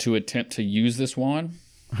 I want to attempt to use this wand,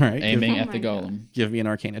 All right, aiming Oh at the my God. golem. give me an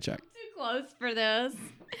Arcana check. Too close for this.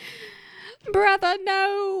 Brother,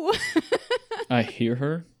 no. I hear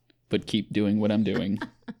her, but keep doing what I'm doing.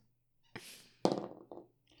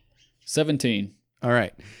 17. All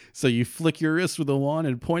right, so you flick your wrist with the wand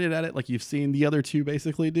and point it at it like you've seen the other two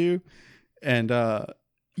basically do, and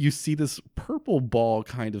you see this purple ball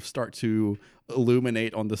kind of start to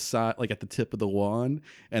illuminate on the side, like at the tip of the wand,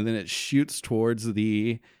 and then it shoots towards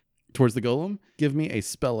the golem. Give me a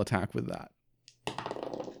spell attack with that.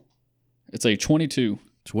 It's a 22.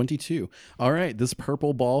 22. All right, this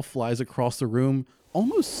purple ball flies across the room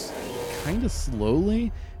almost kind of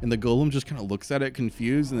slowly, and the golem just kind of looks at it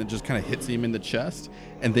confused, and it just kind of hits him in the chest,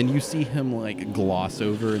 and then you see him like gloss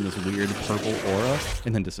over in this weird purple aura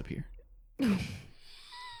and then disappear.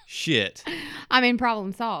 Shit. I mean,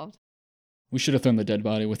 problem solved. We should have thrown the dead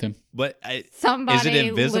body with him. But Somebody is it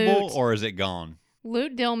invisible loot, or is it gone?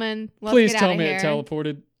 loot Dillman. Let's Please get tell outta me here. it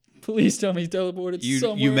teleported. Please tell me it teleported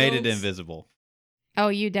somewhere You made it else. invisible. Oh,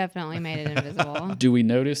 you definitely made it invisible. Do we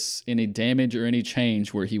notice any damage or any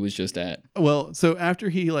change where he was just at? Well, so after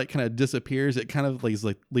he like kind of disappears, it kind of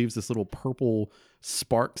leaves this little purple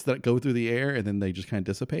sparks that go through the air, and then they just kind of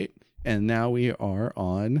dissipate. And now we are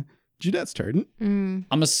on Judette's turn. Mm.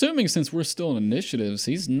 I'm assuming since we're still in initiatives,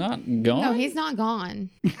 he's not gone. No, he's not gone.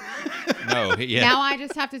 No, yeah. Now I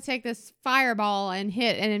just have to take this fireball and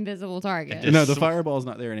hit an invisible target. Just No, the sw- fireball's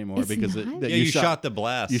not there anymore It's because not? that yeah, you shot the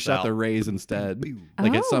blast. you shot the rays instead.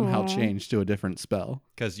 Like it somehow Oh. changed to a different spell.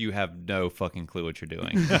 Because you have no fucking clue what you're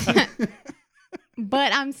doing.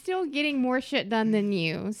 But I'm still getting more shit done than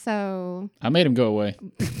you. So, I made him go away.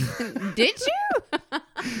 did you?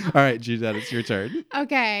 All right, Judette, it's your turn.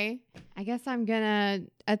 Okay. I guess I'm gonna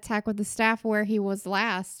attack with the staff where he was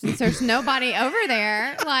last, since there's nobody over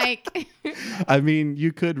there. Like, I mean,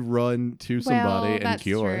 you could run to somebody well, and that's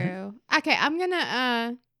cure. true. Okay, I'm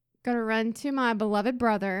gonna run to my beloved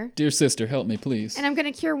brother, Dear sister, help me, please. and I'm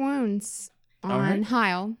gonna cure wounds on All right.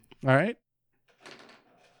 Heil. All right.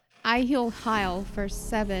 I heal Heil for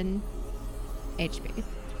 7 HP.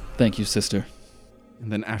 Thank you, sister.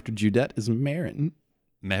 And then after Judette is Marin.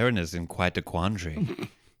 Marin is in quite a quandary.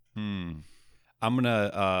 I'm going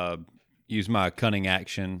to use my cunning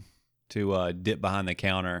action to dip behind the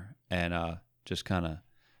counter and just kind of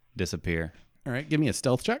disappear. All right, give me a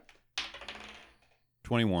stealth check.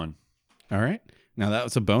 21. All right. Now that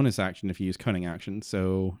was a bonus action if you use cunning action,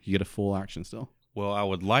 so you get a full action still. Well, I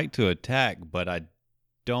would like to attack, but I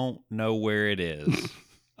don't know where it is.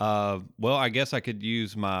 Well, I guess I could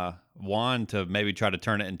use my wand to maybe try to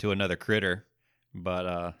turn it into another critter,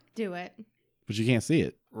 but Do it. But you can't see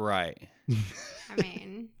it. right. I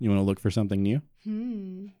mean, You want to look for something new?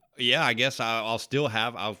 Yeah, I guess I'll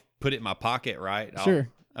put it in my pocket, right? Sure.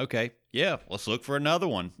 Okay. Yeah, let's look for another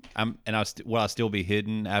one. Will I still be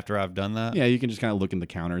hidden after I've done that? Yeah, you can just kind of look in the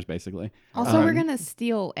counters, basically. also, we're gonna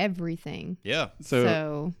steal everything. Yeah.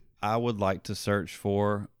 So, I would like to search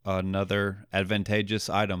for another advantageous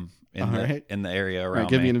item in All right. the area all around right,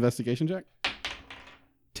 give me me. an investigation check.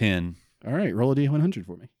 10, All right, roll a D100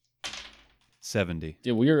 for me. 70.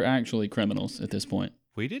 Yeah, we are actually criminals at this point.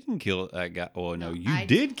 We didn't kill that guy. Oh no, you I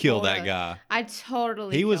did kill that totally- guy. I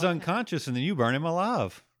totally. He was killed him. unconscious, and then you burned him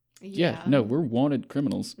alive. Yeah, no, we're wanted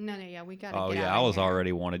criminals. No, yeah, we gotta. Oh get yeah, out I of was here.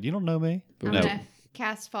 already wanted. You don't know me. I'm No. gonna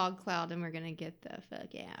cast fog cloud, and we're gonna get the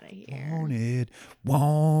fuck out of here.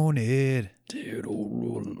 Wanted. Dead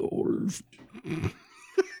old Lord.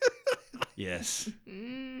 Yes,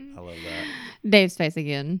 Mm. I love that. Dave's face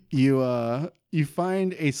again. You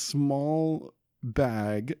find a small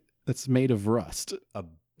bag that's made of rust. A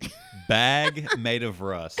bag made of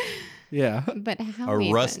rust. Yeah, But how? A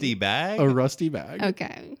even? rusty bag. a rusty bag.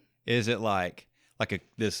 Okay. Is it like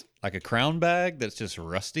a crown bag that's just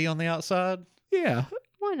rusty on the outside? Yeah.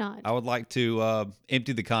 Why not? I would like to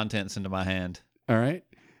empty the contents into my hand. All right.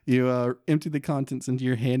 You empty the contents into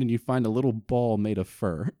your hand, and you find a little ball made of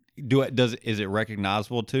fur. Is it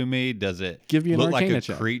recognizable to me? Does it Give you an look like Arcana a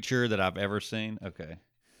check. creature that I've ever seen? Okay.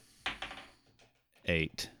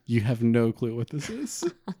 8. You have no clue what this is.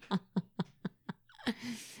 It's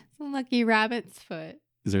a lucky rabbit's foot.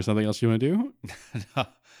 Is there something else you want to do? No,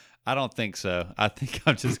 I don't think so. I think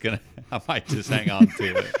I might just hang on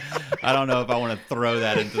to it. I don't know if I want to throw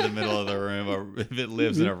that into the middle of the room or if it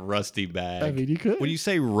lives in a rusty bag. I mean, you could. When you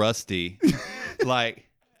say rusty, like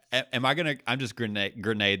Am I gonna? I'm just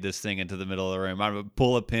grenade this thing into the middle of the room. I'm gonna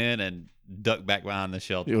pull a pin and duck back behind the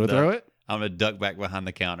shelf. You want to throw it? I'm gonna duck back behind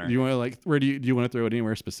the counter. Do you want to where do you want to throw it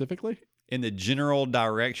anywhere specifically? In the general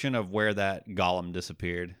direction of where that golem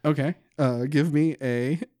disappeared. Okay. Give me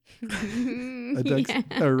a Yeah.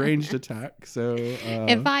 a ranged attack. So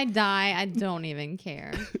If I die, I don't even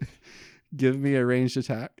care. give me a ranged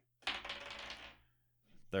attack.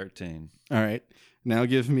 13. All right. Now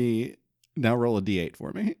roll a d8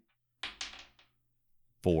 for me.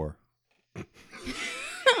 4.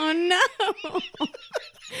 Oh no.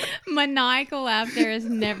 Maniacal laughter is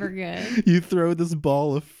never good. You throw this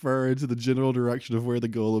ball of fur into the general direction of where the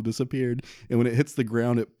golem disappeared, and when it hits the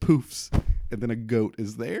ground, it poofs, and then a goat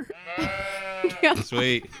is there.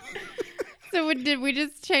 Sweet. So did we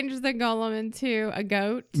just change the golem into a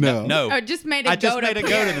goat? No. No. Oh, just made a I goat just made a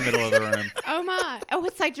appear. goat in the middle of the room. Oh my! Oh,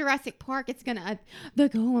 it's like Jurassic Park. It's gonna the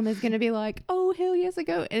golem is gonna be like, oh hell yes, a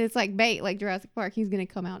goat, and it's like bait, like Jurassic Park. He's gonna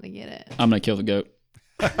come out to get it. I'm gonna kill the goat.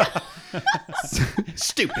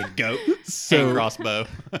 Stupid goat. So- And crossbow.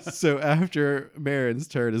 So after Marin's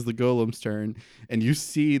turn is the golem's turn, and you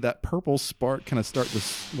see that purple spark kind of start to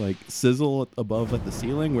like sizzle above at the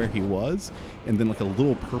ceiling where he was, and then like a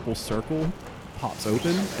little purple circle pops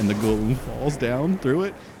open, and the golem falls down through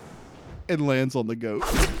it and lands on the goat,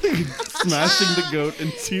 smashing the goat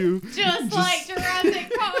into Just like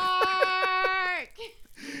Jurassic Park.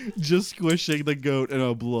 just squishing the goat, and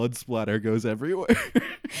a blood splatter goes everywhere.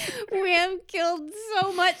 We have killed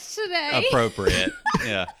so much today. Appropriate.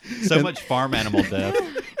 Yeah. So much farm animal death.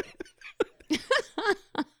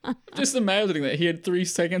 Just imagining that he had 3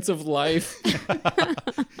 seconds of life.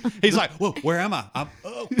 He's like, whoa, where am I?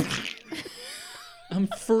 I'm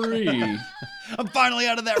free. I'm finally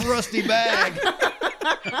out of that rusty bag.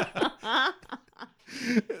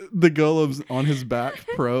 The golem's on his back,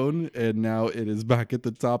 prone, and now it is back at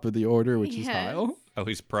the top of the order, which is Yes. Hyle. Oh,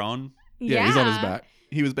 he's prone? Yeah, he's on his back.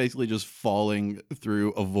 He was basically just falling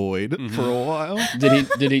through a void for a while.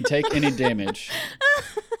 Did he take any damage?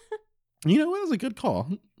 You know, it was a good call.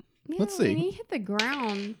 Yeah, Let's see. He hit the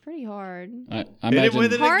ground pretty hard. I Hit him imagine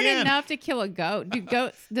with it Hard again. enough to kill a goat. Do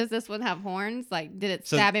goats? Does this one have horns? Like, did it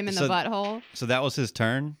So- stab him in the so- butthole? So that was his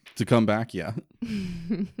turn? To come back, yeah.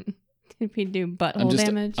 Did we do butthole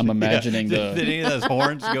damage? I'm imagining Did the. any of those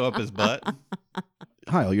horns go up his butt?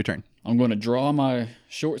 Hyle, your turn. I'm going to draw my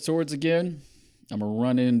short swords again. I'm gonna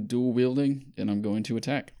run in dual wielding, and I'm going to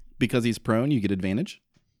attack. Because he's prone, you get advantage.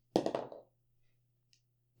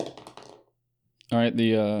 All right,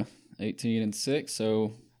 the 18 and 6,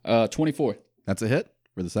 so 24 That's a hit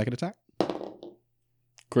for the second attack.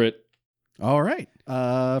 crit. All right.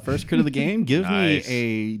 First crit of the game. Give Nice.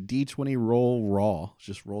 me a d20 roll raw.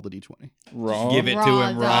 Just roll the d20. Raw. Give it to raw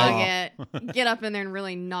him dog raw. it. Get up in there and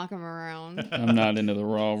really knock him around. I'm not into the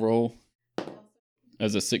raw roll.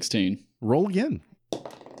 As a 16. Roll again.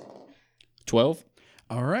 12.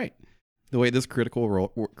 All right. The way this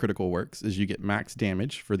critical works is you get max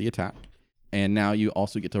damage for the attack, and now you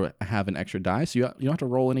also get to have an extra die. So you don't have to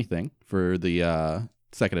roll anything for the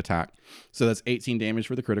second attack. So that's 18 damage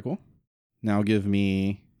for the critical. Now give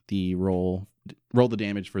me the roll the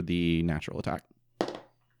damage for the natural attack.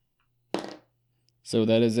 So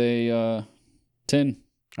that is a 10.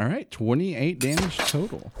 All right, 28 damage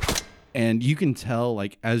total. And you can tell,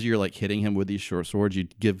 like, as you're like hitting him with these short swords, you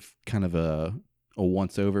give kind of a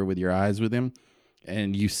once over with your eyes with him,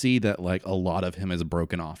 and you see that like a lot of him is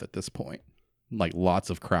broken off at this point, like lots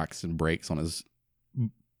of cracks and breaks on his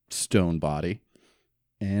stone body.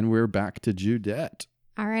 And we're back to Judette.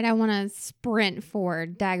 All right, I want to sprint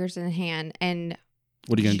forward, daggers in hand, and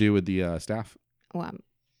What are you gonna do with the staff? well,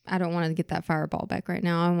 I don't want to get that fireball back right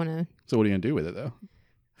now. I want to So what are you gonna do with it though?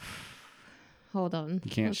 hold on.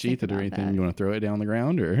 You can't Let's sheath think it or about anything. that. You want to throw it down the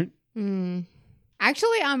ground or?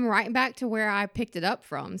 Actually, I'm right back to where I picked it up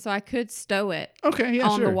from, so I could stow it Okay, yeah,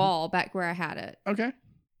 on sure. the wall back where I had it Okay.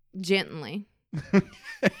 gently.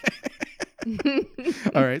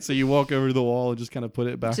 All right, so you walk over to the wall and just kind of put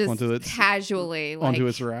it back Just onto its casually, like onto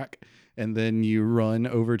its rack, and then you run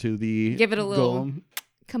over to the Give it a little- golem,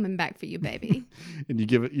 coming back for you, baby.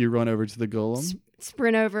 and you run over to the golem.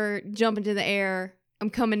 Sprint over, jump into the air. I'm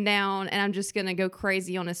coming down, and I'm just gonna go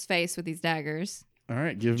crazy on his face with these daggers. All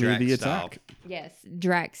right, give Drac me the style. attack. Yes,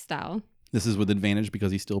 Drac style. This is with advantage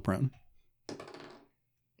because he's still prone.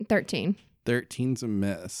 13. 13's a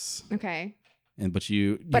miss, Okay. but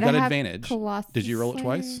you But got I have advantage. Colossus Did you roll it Slayer.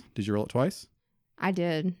 twice? Did you roll it twice? I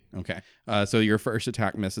did. Okay. So your first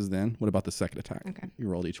attack misses. Then what about the second attack? Okay. You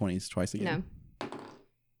roll d20s twice again. No.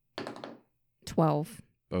 12.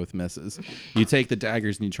 Both misses. You take the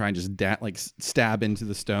daggers and you try and just stab into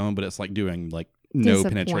the stone, but it's like doing like no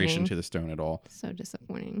penetration Disappointing. to the stone at all. So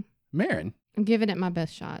disappointing. Marin. I'm giving it my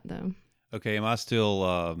best shot, though. Okay, am I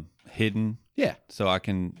still hidden Yeah. so I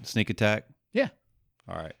can sneak attack? Yeah.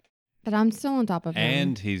 All right. But I'm still on top of him.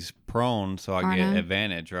 And he's prone, so I get Arna?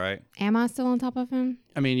 advantage, right? Am I still on top of him?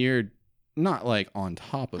 I mean, you're not like on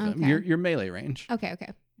top of him. Okay. You're melee range. Okay,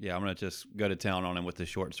 okay. Yeah, I'm going to just go to town on him with the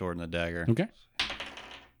short sword and the dagger. Okay.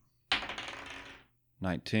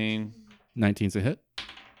 19. 19's a hit.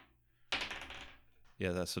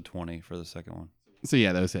 Yeah, that's a 20 for the second one. So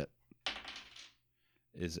yeah, those hit.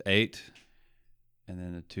 Is 8. And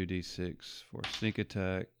then the 2d6 for sneak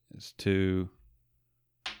attack is 2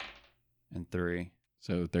 and 3.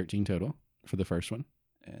 So 13 total for the first one.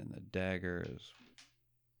 And the dagger is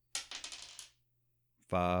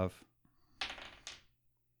 5,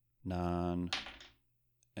 9,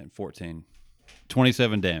 and 14.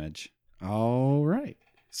 27 damage. All right.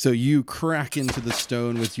 So you crack into the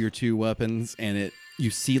stone with your two weapons, and you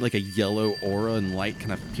see like a yellow aura and light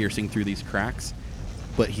kind of piercing through these cracks.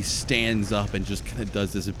 But he stands up and just kind of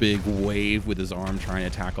does this big wave with his arm trying to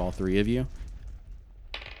attack all three of you.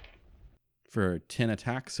 For 10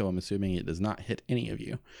 attacks, so I'm assuming it does not hit any of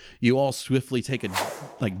you. You all swiftly take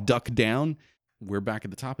a duck down. We're back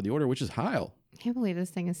at the top of the order, which is Heil. I can't believe this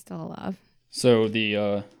thing is still alive. So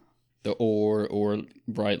the ore or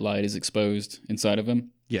bright light is exposed inside of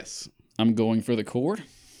him. Yes. I'm going for the cord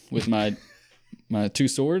with my two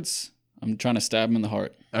swords. I'm trying to stab him in the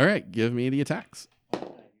heart. All right, give me the attacks.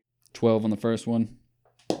 12 on the first one.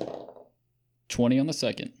 20 on the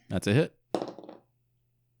second. That's a hit.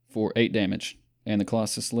 For 8 damage. And the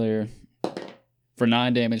Colossus Slayer for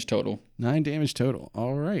 9 damage total. 9 damage total.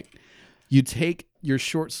 All right. You take your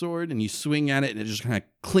short sword and you swing at it and it just kind of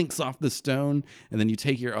clinks off the stone. And then you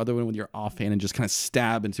take your other one with your offhand and just kind of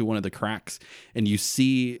stab into one of the cracks. And you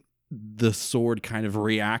see the sword kind of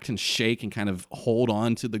react and shake and kind of hold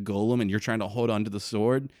on to the golem. And you're trying to hold on to the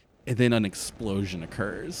sword. And then an explosion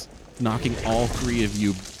occurs, knocking all three of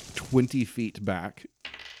you 20 feet back.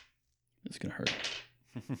 It's going to hurt.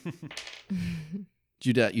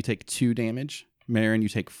 Judette, you take 2 damage. Marin, you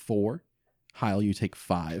take 4. Heil, you take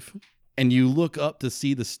 5. And you look up to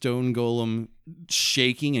see the stone golem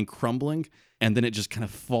shaking and crumbling, and then it just kind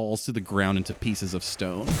of falls to the ground into pieces of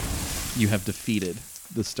stone. You have defeated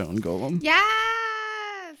the stone golem.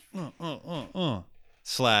 Yes!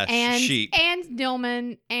 Slash And sheep. and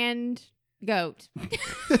Dillman and goat.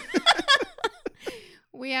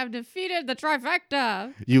 We have defeated the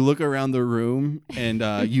trifecta. You look around the room, and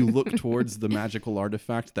you look towards the magical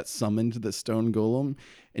artifact that summoned the stone golem,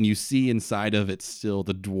 and you see inside of it still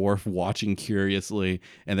the dwarf watching curiously.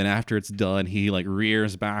 And then after it's done, he like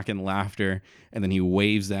rears back in laughter, and then he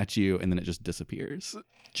waves at you, and then it just disappears.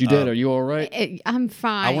 Judette, are you all right? I'm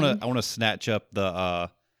fine. I want to snatch up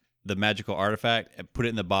the magical artifact and put it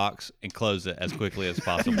in the box and close it as quickly as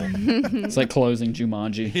possible. It's like closing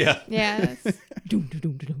Jumanji. Yeah. Yes. Doom, doom,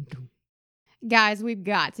 doom, doom, doom. Guys, we've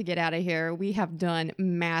got to get out of here. We have done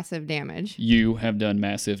massive damage. You have done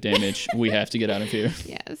massive damage. We have to get out of here.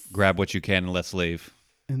 Yes. Grab what you can and let's leave.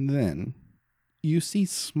 And then you see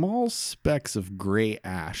small specks of gray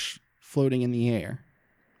ash floating in the air.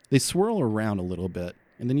 They swirl around a little bit,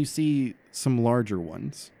 and then you see some larger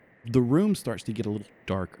ones. The room starts to get a little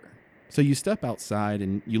darker. So you step outside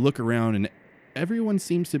and you look around, and everyone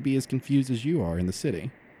seems to be as confused as you are in the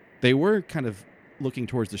city. They were kind of looking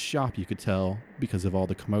towards the shop, you could tell, because of all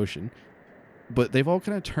the commotion. But they've all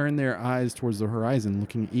kind of turned their eyes towards the horizon,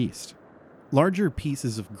 looking east. Larger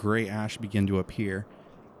pieces of gray ash begin to appear,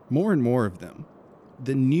 more and more of them.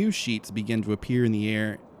 The new sheets begin to appear in the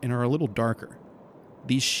air and are a little darker.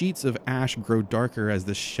 These sheets of ash grow darker as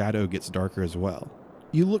the shadow gets darker as well.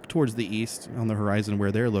 You look towards the east on the horizon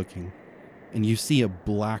where they're looking, and you see a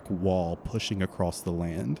black wall pushing across the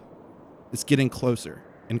land. It's getting closer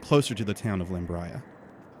and closer to the town of Lambria.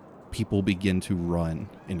 People begin to run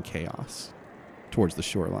in chaos towards the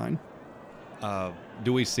shoreline.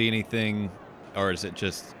 Do we see anything, or is it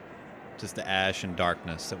just the ash and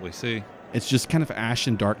darkness that we see? It's just kind of ash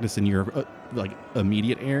and darkness in your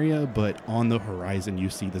immediate area, but on the horizon you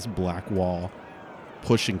see this black wall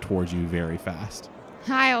pushing towards you very fast.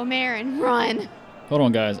 Hi, O'Marin, run. Hold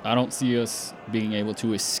on, guys. I don't see us being able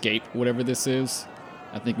to escape whatever this is.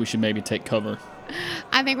 I think we should maybe take cover.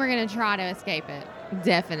 I think we're going to try to escape it.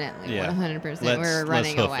 Definitely. Yeah. 100%. We're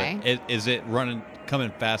running hoof away. Is it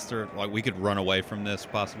coming faster? Like we could run away from this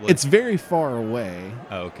possibly? It's very far away,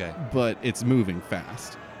 Oh, okay. but it's moving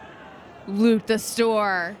fast. Loot the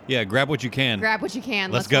store. Yeah, grab what you can. Grab what you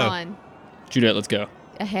can. Let's Let's go. run. Judette, let's go.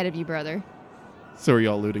 Ahead of you, brother. So are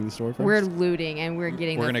y'all looting the store first? We're looting and we're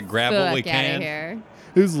getting We're the gonna grab what we fuck outta can. here.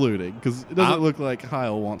 Who's looting? Because it doesn't I'm- look like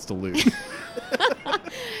Kyle wants to loot.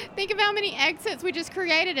 Think of how many exits we just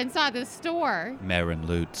created inside this store. Marin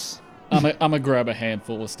loots. I'm gonna grab a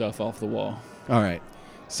handful of stuff off the wall. All right.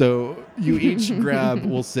 So you each grab,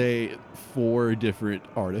 we'll say, 4 different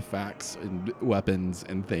artifacts and weapons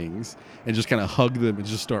and things, and just kind of hug them and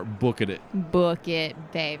just start booking it. Book it,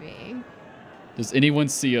 baby. Does anyone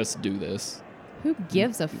see us do this? Who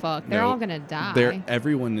gives a fuck? They're No, all gonna die.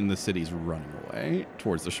 Everyone in the city's running away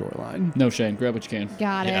towards the shoreline. No, Shane. Grab what you can.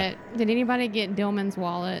 Got Yeah. it. Did anybody get Dillman's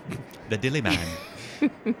wallet? The Dilly Man.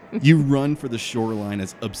 You run for the shoreline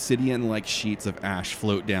as obsidian-like sheets of ash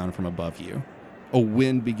float down from above you. A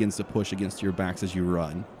wind begins to push against your backs as you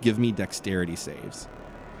run. Give me dexterity saves.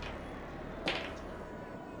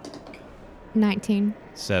 19.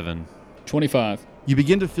 7. 25. You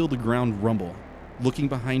begin to feel the ground rumble. Looking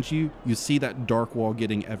behind you, you see that dark wall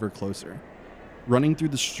getting ever closer. Running through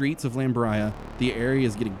the streets of Lambria, the area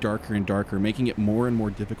is getting darker and darker, making it more and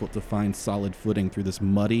more difficult to find solid footing through this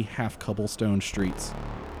muddy, half-cobblestone streets.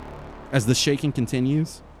 As the shaking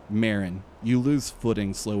continues, Marin, you lose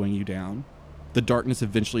footing, slowing you down. The darkness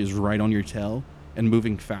eventually is right on your tail and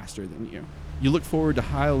moving faster than you. You look forward to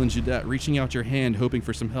Hyle and Judette, reaching out your hand, hoping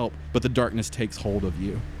for some help, but the darkness takes hold of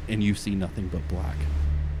you, and you see nothing but black.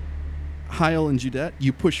 Hyle and Judette,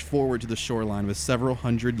 you push forward to the shoreline with several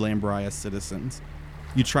hundred Lambria citizens.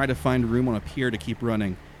 You try to find room on a pier to keep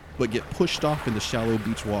running, but get pushed off in the shallow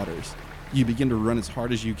beach waters. You begin to run as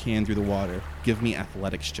hard as you can through the water. Give me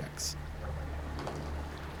athletics checks.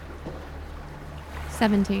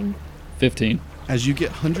 17. 15. As you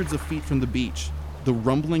get hundreds of feet from the beach, the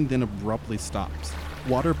rumbling then abruptly stops.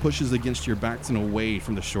 Water pushes against your backs and away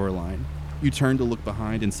from the shoreline. You turn to look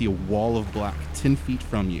behind and see a wall of black 10 feet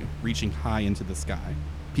from you, reaching high into the sky.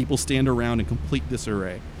 People stand around in complete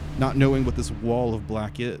disarray, not knowing what this wall of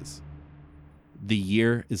black is. The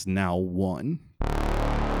year is now 1.